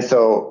 And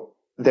so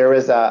there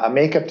was a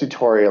makeup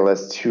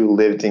tutorialist who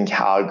lived in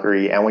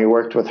Calgary, and we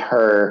worked with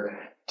her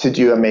to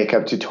do a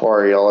makeup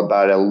tutorial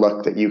about a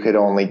look that you could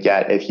only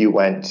get if you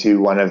went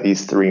to one of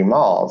these 3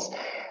 malls.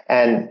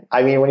 And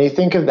I mean, when you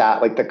think of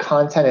that, like the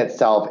content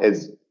itself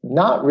is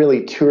not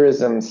really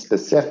tourism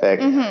specific,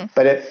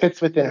 but it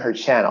fits within her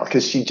channel,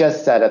 because she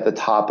just said at the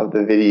top of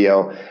the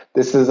video,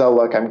 this is a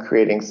look I'm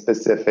creating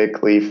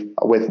specifically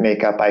with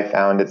makeup I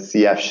found at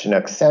CF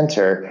Chinook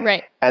Center.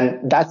 Right.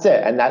 And that's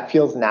it. And that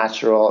feels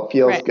natural. It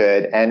feels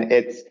good. And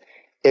it's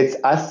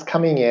us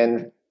coming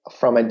in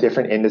from a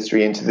different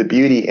industry into the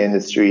beauty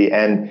industry.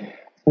 And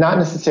not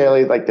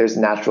necessarily like there's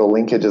natural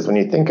linkages when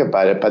you think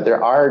about it, but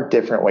there are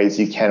different ways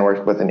you can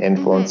work with an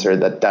influencer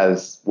that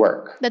does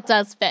work. That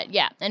does fit,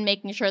 yeah. And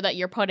making sure that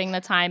you're putting the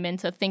time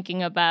into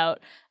thinking about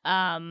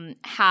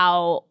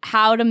how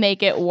to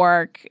make it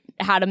work,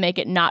 how to make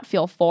it not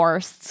feel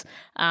forced,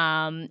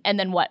 and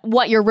then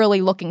what you're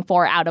really looking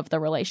for out of the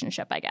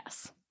relationship, I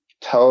guess.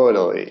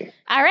 Totally.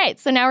 All right.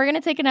 So now we're going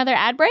to take another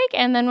ad break.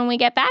 And then when we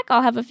get back,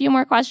 I'll have a few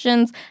more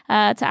questions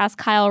to ask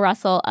Kyle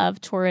Russell of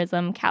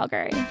Tourism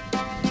Calgary.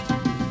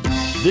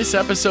 This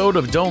episode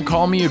of Don't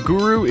Call Me a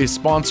Guru is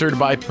sponsored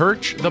by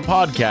Perch, the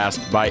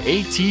podcast by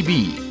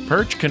ATB.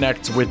 Perch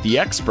connects with the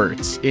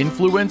experts,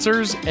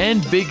 influencers,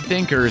 and big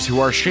thinkers who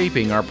are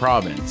shaping our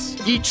province.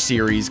 Each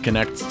series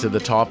connects to the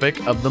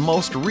topic of the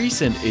most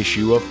recent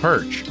issue of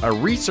Perch, a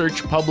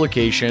research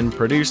publication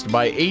produced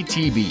by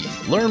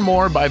ATB. Learn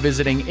more by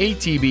visiting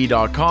atb.com/perch.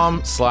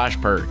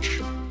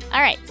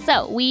 All right,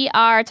 so we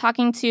are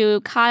talking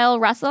to Kyle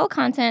Russell,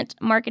 Content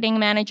Marketing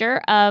Manager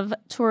of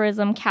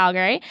Tourism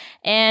Calgary.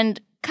 And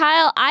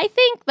Kyle, I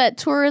think that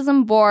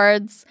tourism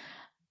boards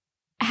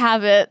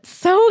have it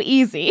so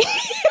easy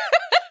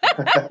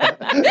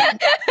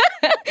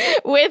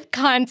with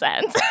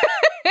content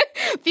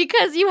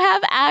because you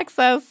have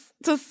access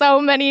to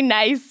so many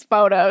nice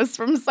photos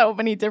from so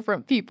many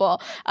different people.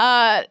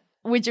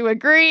 Would you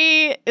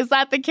agree? Is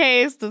that the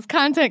case? Does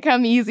content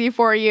come easy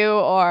for you,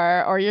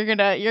 or you're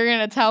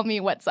gonna tell me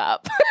what's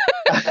up?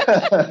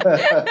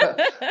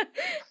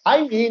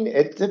 I mean,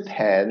 it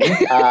depends.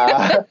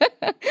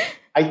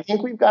 I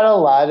think we've got a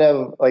lot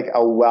of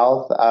a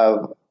wealth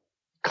of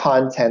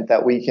content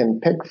that we can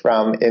pick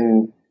from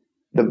in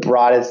the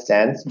broadest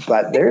sense,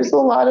 but there's a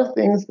lot of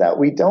things that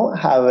we don't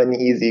have an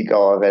easy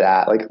go of it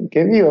at. Like, I'll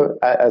give you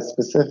a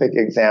specific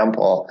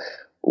example.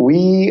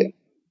 We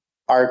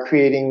are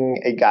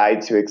creating a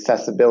guide to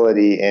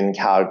accessibility in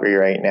Calgary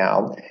right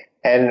now,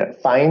 and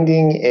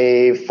finding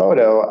a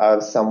photo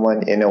of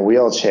someone in a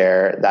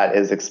wheelchair that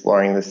is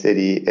exploring the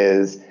city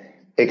is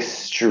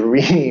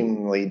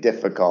extremely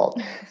difficult.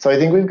 So I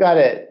think we've got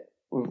it.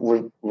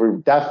 We're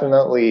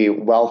definitely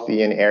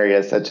wealthy in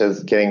areas such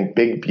as getting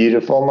big,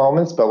 beautiful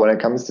moments, but when it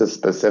comes to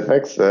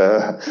specifics,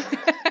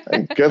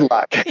 good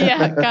luck.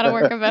 Yeah, gotta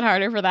work a bit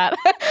harder for that.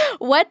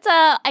 What's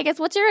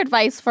your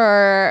advice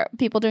for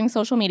people doing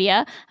social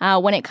media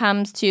when it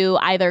comes to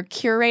either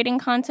curating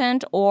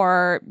content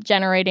or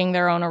generating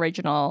their own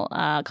original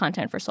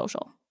content for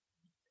social?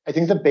 I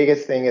think the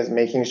biggest thing is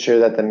making sure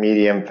that the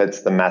medium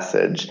fits the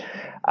message.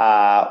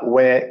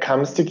 When it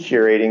comes to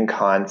curating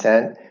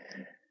content,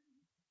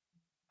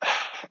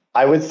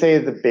 I would say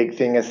the big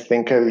thing is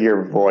think of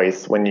your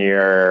voice when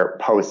you're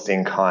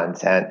posting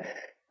content.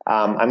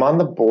 I'm on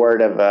the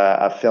board of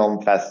a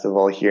film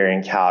festival here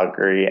in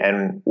Calgary,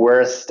 and we're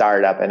a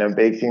startup. And a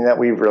big thing that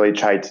we've really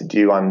tried to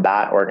do on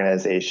that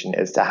organization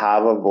is to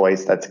have a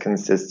voice that's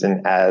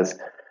consistent as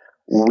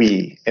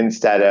we,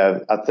 instead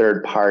of a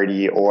third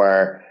party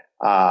or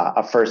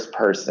a first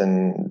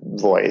person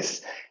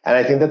voice. And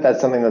I think that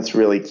that's something that's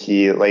really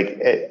key.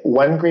 Like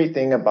one great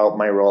thing about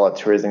my role at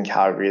Tourism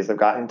Calgary is I've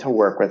gotten to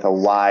work with a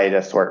wide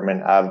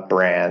assortment of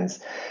brands,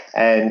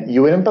 and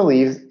you wouldn't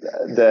believe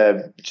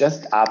the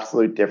just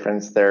absolute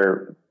difference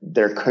there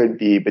could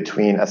be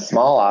between a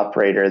small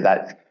operator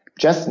that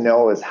just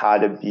knows how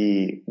to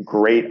be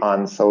great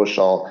on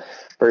social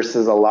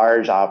versus a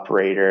large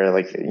operator,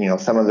 like, you know,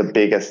 some of the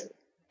biggest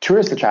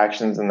tourist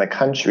attractions in the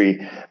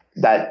country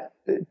that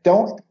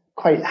don't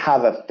quite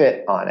have a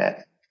fit on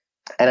it.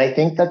 And I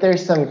think that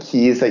there's some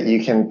keys that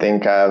you can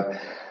think of,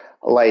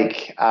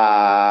 like,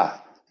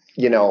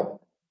 you know,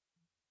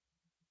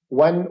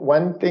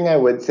 one thing I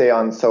would say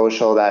on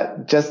social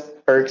that just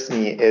irks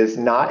me is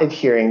not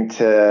adhering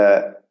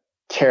to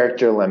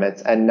character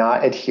limits and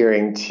not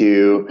adhering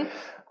to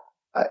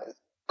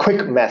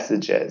quick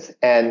messages.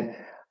 And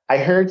I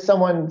heard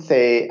someone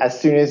say, as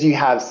soon as you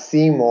have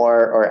see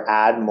more or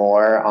add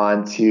more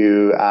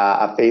onto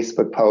a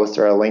Facebook post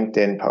or a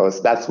LinkedIn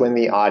post, that's when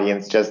the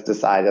audience just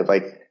decided,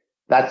 like,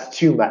 that's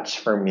too much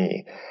for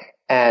me.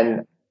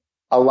 And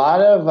a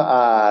lot of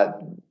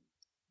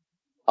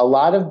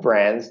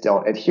brands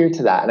don't adhere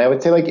to that. And I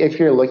would say, like, if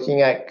you're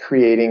looking at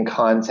creating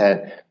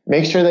content,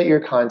 make sure that your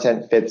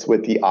content fits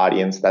with the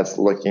audience that's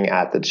looking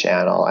at the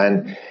channel.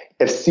 And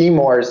if see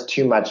more is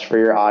too much for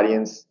your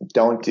audience,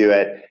 don't do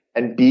it.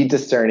 And be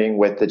discerning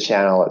with the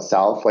channel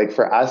itself. Like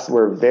for us,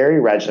 we're very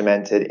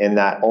regimented in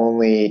that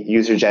only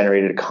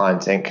user-generated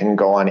content can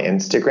go on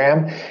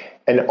Instagram,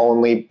 and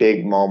only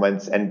big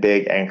moments and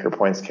big anchor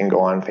points can go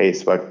on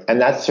Facebook. And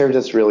that served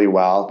us really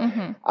well.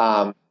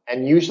 Mm-hmm.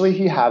 And usually if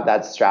you have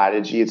that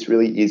strategy, it's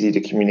really easy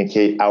to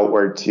communicate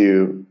outward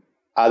to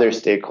other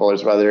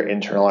stakeholders, whether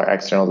internal or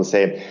external, to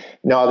say,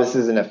 no, this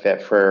isn't a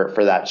fit for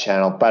that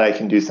channel, but I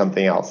can do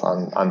something else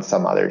on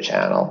some other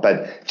channel.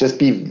 But just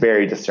be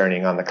very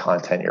discerning on the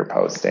content you're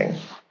posting.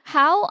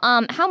 How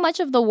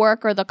much of the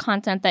work or the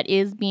content that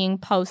is being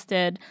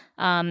posted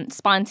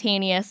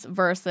spontaneous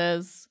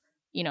versus,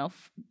 you know,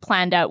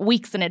 planned out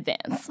weeks in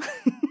advance?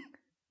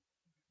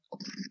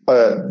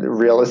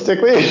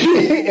 Realistically,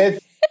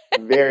 it's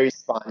very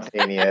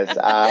spontaneous.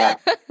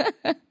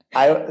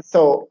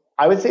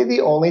 I would say the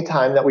only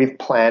time that we've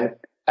planned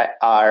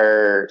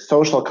our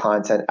social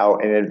content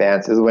out in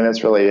advance is when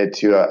it's related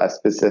to a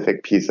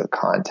specific piece of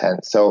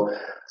content. So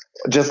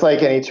just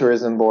like any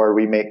tourism board,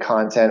 we make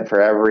content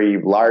for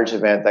every large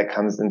event that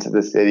comes into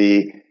the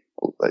city.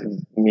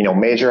 You know,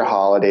 major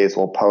holidays,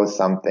 we'll post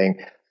something.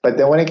 But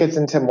then when it gets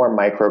into more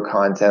micro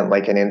content,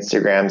 like an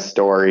Instagram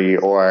story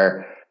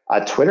or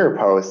a Twitter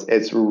post,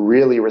 it's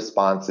really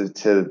responsive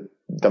to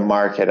the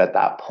market at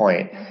that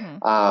point.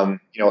 Mm-hmm.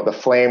 You know, the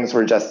Flames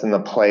were just in the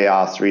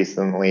playoffs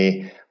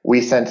recently.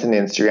 We sent an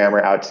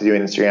Instagrammer out to do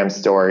an Instagram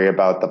story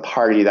about the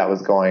party that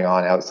was going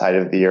on outside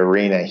of the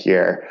arena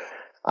here.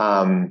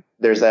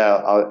 There's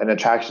an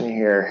attraction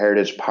here,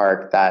 Heritage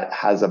Park, that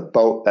has a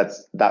boat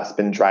that's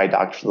been dry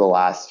docked for the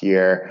last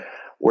year.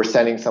 We're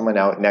sending someone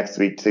out next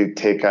week to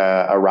take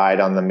a ride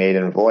on the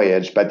maiden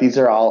voyage. But these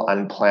are all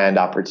unplanned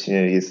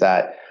opportunities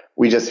that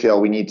we just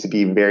feel we need to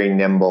be very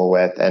nimble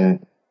with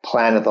and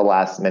plan at the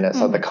last minute.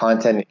 So the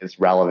content is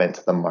relevant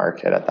to the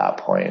market at that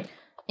point.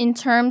 In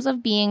terms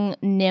of being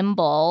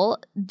nimble,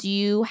 do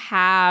you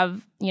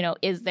have, you know,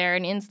 is there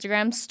an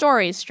Instagram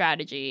stories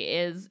strategy?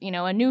 Is, you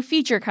know, a new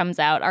feature comes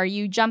out, are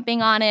you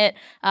jumping on it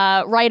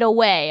right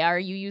away? Are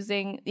you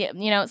using,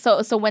 you know,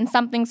 so when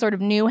something sort of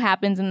new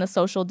happens in the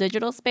social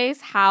digital space,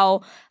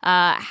 how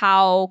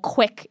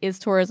quick is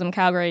Tourism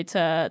Calgary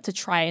to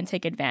try and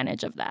take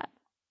advantage of that?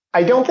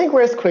 I don't think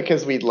we're as quick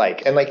as we'd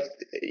like. And like,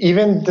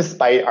 even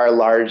despite our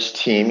large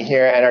team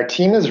here, and our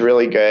team is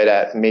really good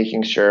at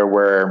making sure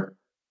we're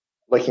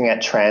looking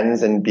at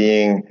trends and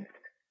being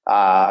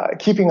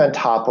keeping on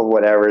top of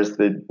whatever's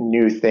the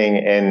new thing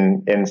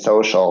in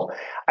social.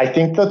 I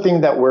think the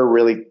thing that we're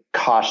really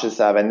cautious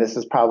of, and this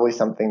is probably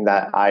something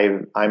that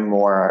I'm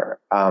more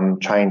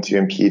trying to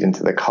impede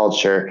into the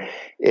culture,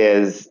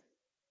 is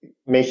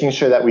making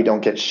sure that we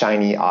don't get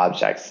shiny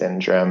object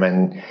syndrome.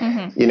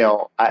 And, you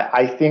know,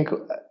 I think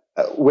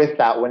with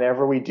that,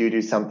 whenever we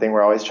do something,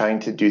 we're always trying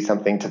to do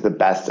something to the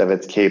best of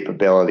its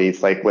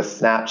capabilities. Like with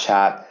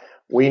Snapchat,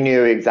 we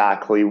knew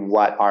exactly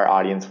what our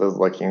audience was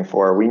looking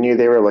for. We knew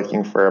they were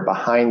looking for a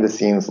behind the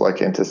scenes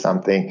look into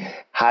something,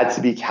 had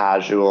to be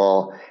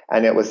casual,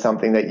 and it was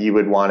something that you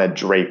would want to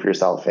drape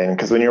yourself in.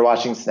 Because when you're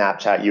watching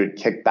Snapchat, you would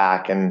kick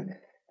back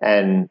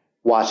and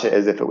watch it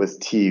as if it was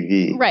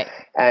TV. Right.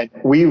 And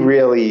we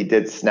really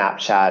did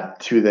Snapchat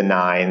to the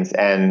nines,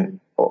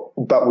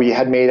 but we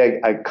had made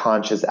a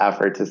conscious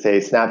effort to say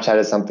Snapchat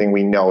is something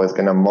we know is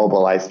going to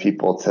mobilize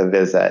people to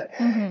visit.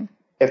 Mm-hmm.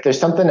 If there's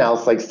something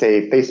else, like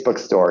say Facebook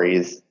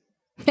stories,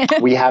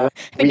 we haven't.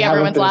 I think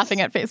everyone's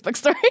laughing at Facebook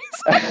stories.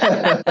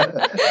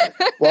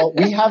 Well,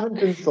 we haven't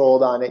been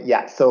sold on it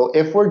yet. So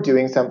if we're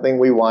doing something,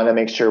 we want to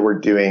make sure we're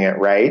doing it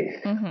right.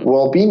 Mm-hmm.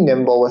 We'll be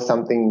nimble with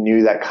something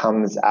new that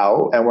comes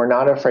out, and we're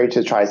not afraid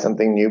to try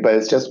something new, but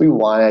it's just we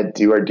want to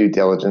do our due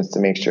diligence to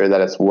make sure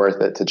that it's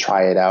worth it to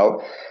try it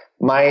out.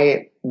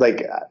 My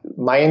like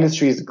my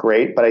industry is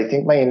great, but I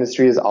think my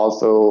industry is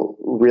also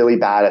really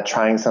bad at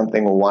trying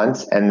something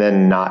once and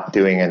then not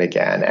doing it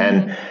again.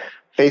 And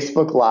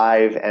Facebook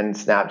Live and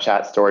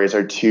Snapchat stories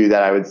are two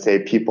that I would say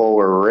people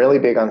were really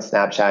big on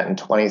Snapchat in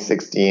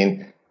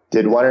 2016,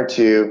 did one or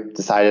two,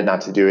 decided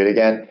not to do it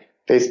again.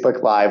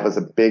 Facebook Live was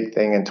a big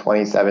thing in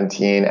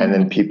 2017, and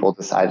then people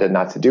decided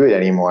not to do it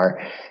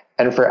anymore.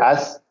 And for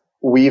us,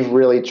 we've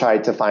really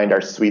tried to find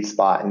our sweet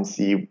spot and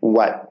see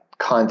what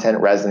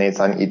content resonates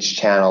on each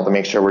channel to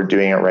make sure we're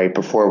doing it right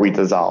before we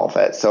dissolve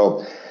it.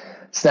 So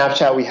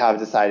Snapchat, we have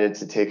decided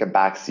to take a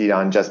backseat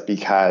on just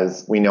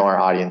because we know our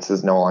audience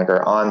is no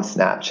longer on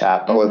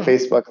Snapchat. But with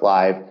Facebook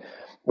Live,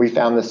 we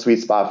found the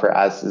sweet spot for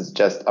us is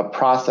just a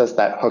process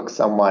that hooks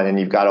someone and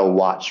you've got to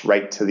watch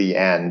right to the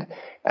end.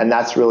 And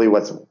that's really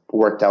what's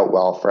worked out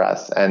well for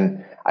us.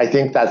 And I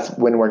think that's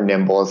when we're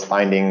nimble, is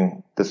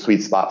finding the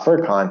sweet spot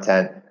for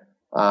content,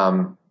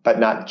 but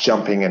not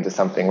jumping into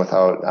something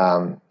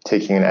without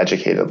taking an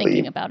educated lead.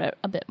 Thinking about it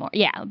a bit more.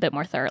 Yeah, a bit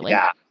more thoroughly.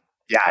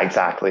 Yeah,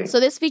 exactly. So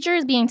this feature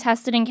is being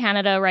tested in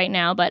Canada right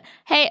now, but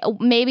hey,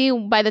 maybe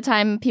by the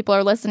time people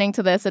are listening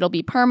to this, it'll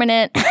be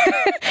permanent.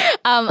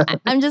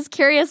 I'm just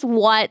curious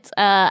what,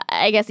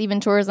 I guess even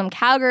Tourism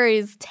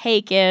Calgary's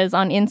take is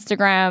on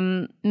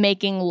Instagram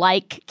making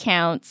like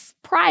counts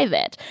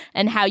private,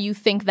 and how you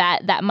think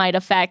that might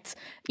affect,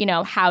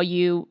 how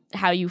you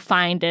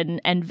find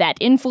and vet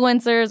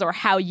influencers, or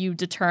how you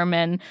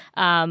determine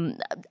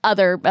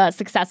other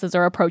successes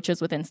or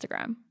approaches with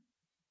Instagram.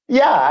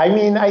 Yeah, I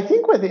mean, I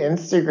think with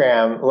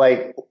Instagram,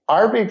 like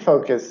our big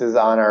focus is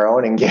on our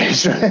own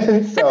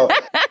engagement. So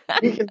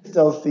we can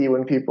still see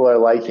when people are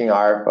liking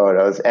our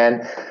photos.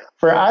 And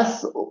for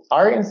us,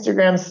 our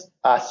Instagram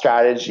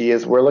strategy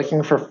is we're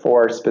looking for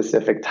 4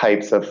 specific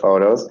types of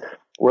photos.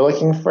 We're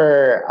looking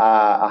for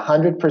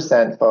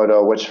 100%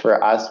 photo, which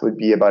for us would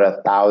be about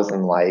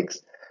 1,000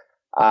 likes.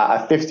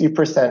 A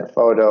 50%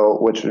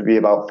 photo, which would be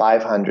about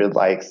 500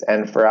 likes.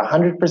 And for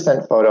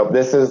 100% photo,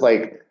 this is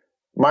like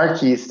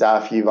marquee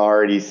stuff you've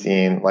already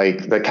seen,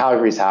 like the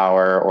Calgary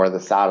Tower or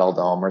the Saddle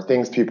Dome, or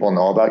things people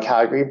know about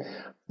Calgary.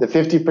 The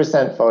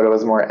 50% photo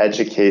is more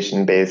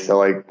education based. So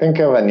like think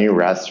of a new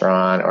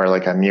restaurant or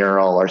like a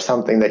mural or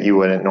something that you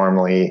wouldn't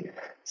normally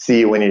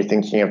see when you're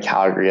thinking of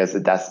Calgary as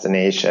a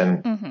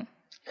destination.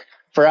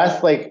 For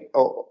us, like,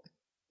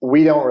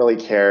 we don't really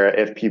care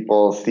if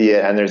people see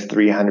it and there's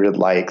 300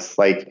 likes.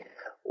 Like,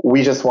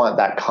 we just want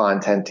that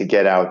content to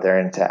get out there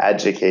and to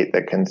educate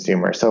the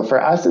consumer. So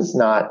for us, it's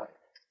not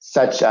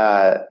such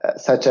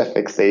a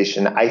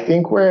fixation. I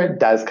think where it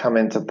does come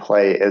into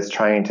play is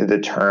trying to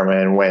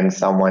determine when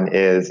someone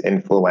is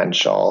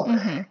influential,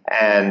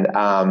 and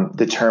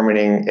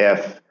determining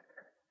if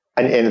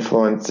an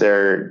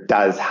influencer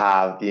does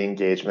have the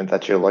engagement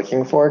that you're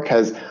looking for.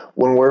 Because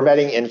when we're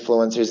vetting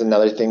influencers,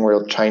 another thing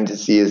we're trying to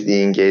see is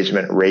the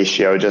engagement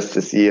ratio, just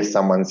to see if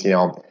someone's,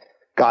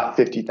 got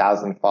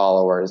 50,000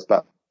 followers,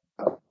 but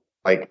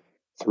like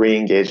 3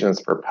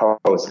 engagements per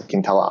post. You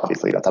can tell,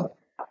 obviously,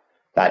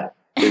 that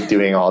is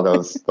doing all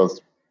those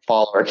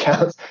follower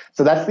counts.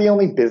 So that's the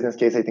only business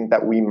case I think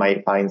that we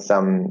might find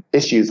some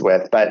issues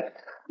with. But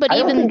I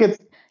don't think it's...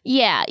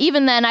 Yeah,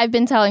 even then, I've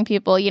been telling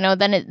people,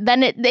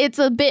 it's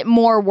a bit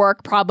more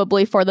work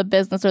probably for the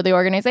business or the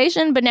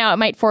organization, but now it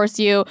might force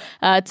you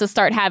to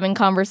start having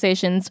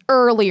conversations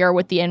earlier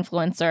with the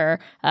influencer,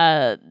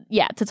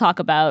 to talk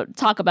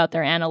about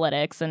their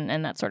analytics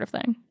and that sort of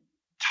thing.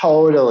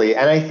 Totally.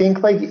 And I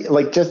think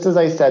like just as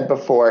I said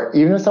before,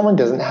 even if someone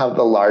doesn't have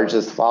the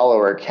largest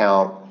follower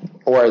count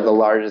or the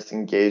largest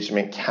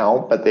engagement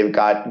count, but they've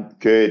got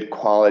good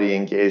quality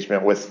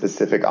engagement with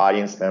specific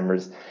audience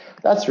members,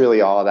 that's really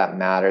all that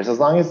matters. As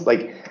long as,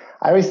 like,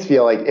 I always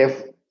feel like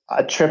if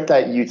a trip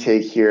that you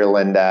take here,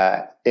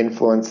 Linda,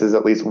 influences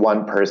at least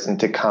one person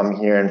to come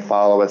here and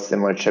follow a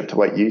similar trip to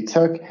what you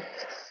took,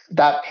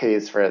 that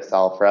pays for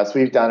itself for us.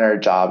 We've done our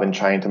job in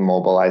trying to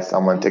mobilize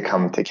someone to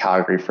come to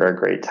Calgary for a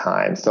great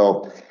time.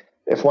 So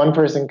if one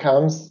person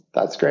comes,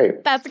 that's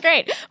great. That's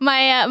great.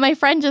 My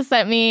friend just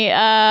sent me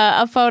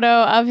a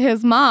photo of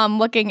his mom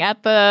looking at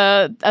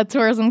a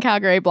Tourism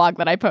Calgary blog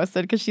that I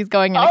posted because she's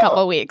going in a couple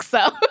of weeks. So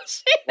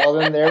well,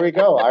 then there we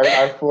go.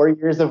 Our 4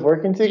 years of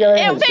working together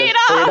it paid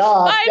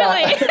off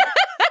finally.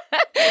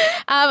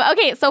 Yeah.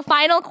 Okay, so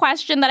final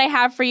question that I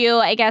have for you,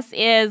 I guess,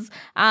 is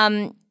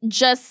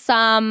just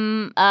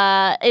some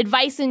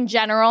advice in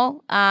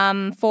general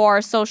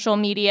for social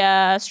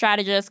media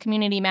strategists,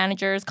 community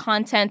managers,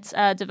 content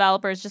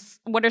developers.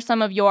 Just what are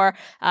some of your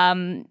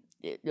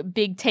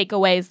big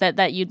takeaways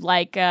that you'd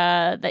like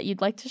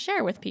to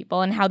share with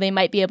people, and how they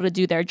might be able to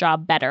do their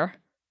job better?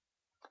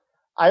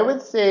 I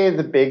would say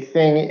the big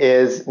thing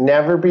is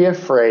never be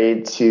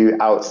afraid to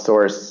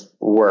outsource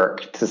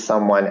work to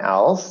someone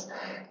else.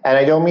 And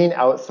I don't mean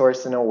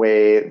outsource in a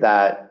way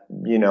that,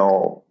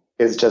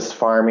 is just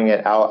farming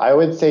it out. I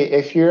would say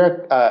if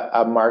you're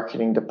a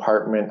marketing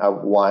department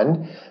of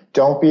one,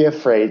 don't be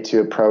afraid to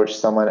approach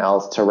someone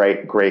else to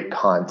write great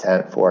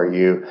content for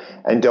you.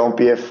 And don't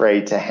be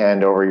afraid to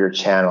hand over your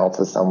channel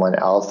to someone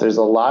else. There's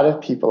a lot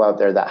of people out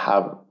there that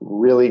have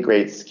really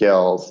great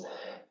skills.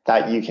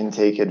 that you can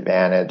take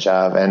advantage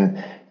of.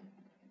 And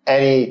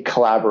any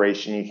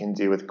collaboration you can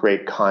do with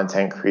great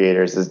content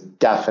creators is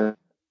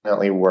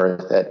definitely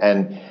worth it.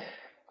 And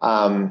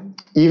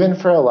even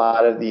for a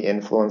lot of the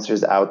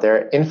influencers out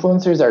there,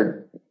 influencers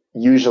are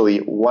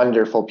usually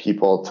wonderful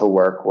people to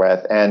work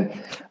with, and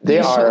they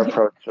are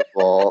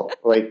approachable.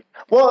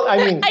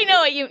 I know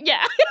what you,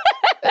 yeah.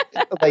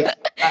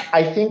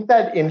 I think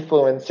that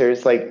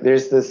influencers,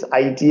 there's this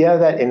idea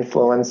that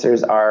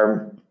influencers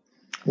are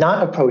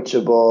not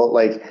approachable.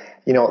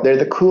 They're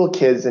the cool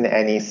kids in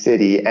any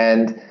city,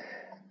 and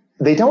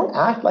they don't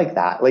act like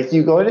that.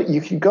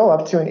 You could go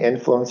up to an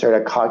influencer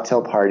at a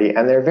cocktail party,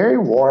 and they're very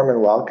warm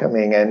and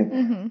welcoming,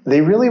 and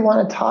they really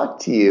want to talk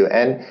to you.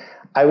 And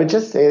I would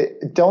just say,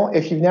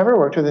 if you've never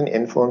worked with an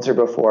influencer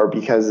before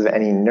because of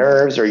any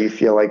nerves, or you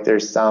feel like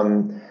there's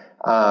some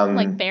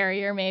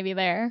barrier maybe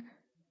there.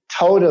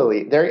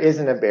 Totally. There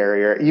isn't a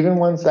barrier. Even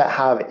ones that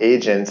have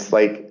agents,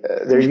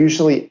 they're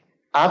usually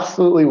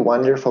absolutely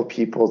wonderful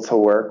people to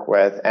work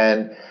with,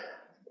 and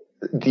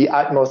the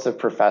utmost of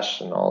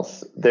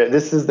professionals.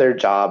 This is their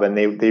job, and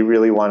they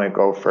really want to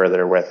go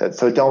further with it.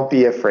 So don't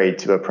be afraid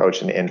to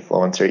approach an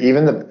influencer.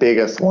 Even the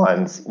biggest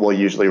ones will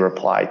usually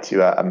reply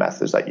to a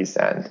message that you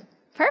send.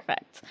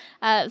 Perfect.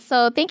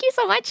 So thank you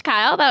so much,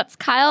 Kyle. That's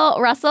Kyle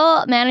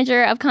Russell,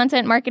 Manager of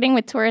Content Marketing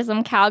with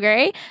Tourism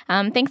Calgary.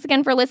 Thanks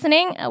again for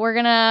listening. We're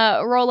going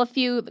to roll a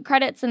few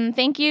credits and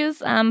thank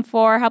yous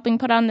for helping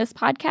put on this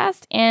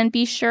podcast. And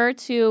be sure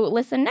to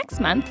listen next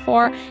month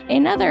for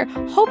another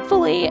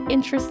hopefully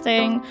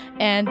interesting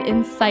and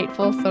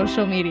insightful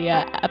social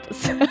media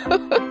episode.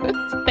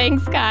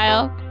 Thanks,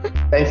 Kyle.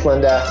 Thanks,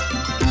 Linda.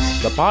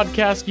 The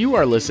podcast you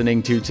are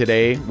listening to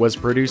today was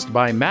produced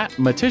by Matt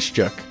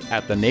Matishchuk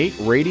at the Nate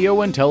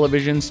Radio and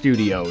Television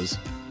Studios.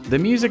 The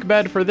music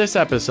bed for this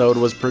episode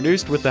was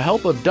produced with the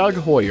help of Doug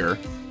Hoyer.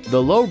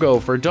 The logo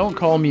for Don't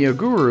Call Me a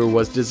Guru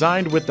was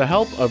designed with the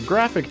help of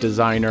graphic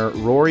designer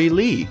Rory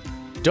Lee.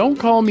 Don't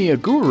Call Me a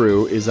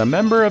Guru is a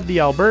member of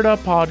the Alberta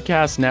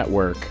Podcast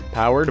Network,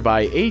 powered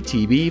by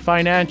ATB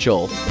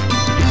Financial.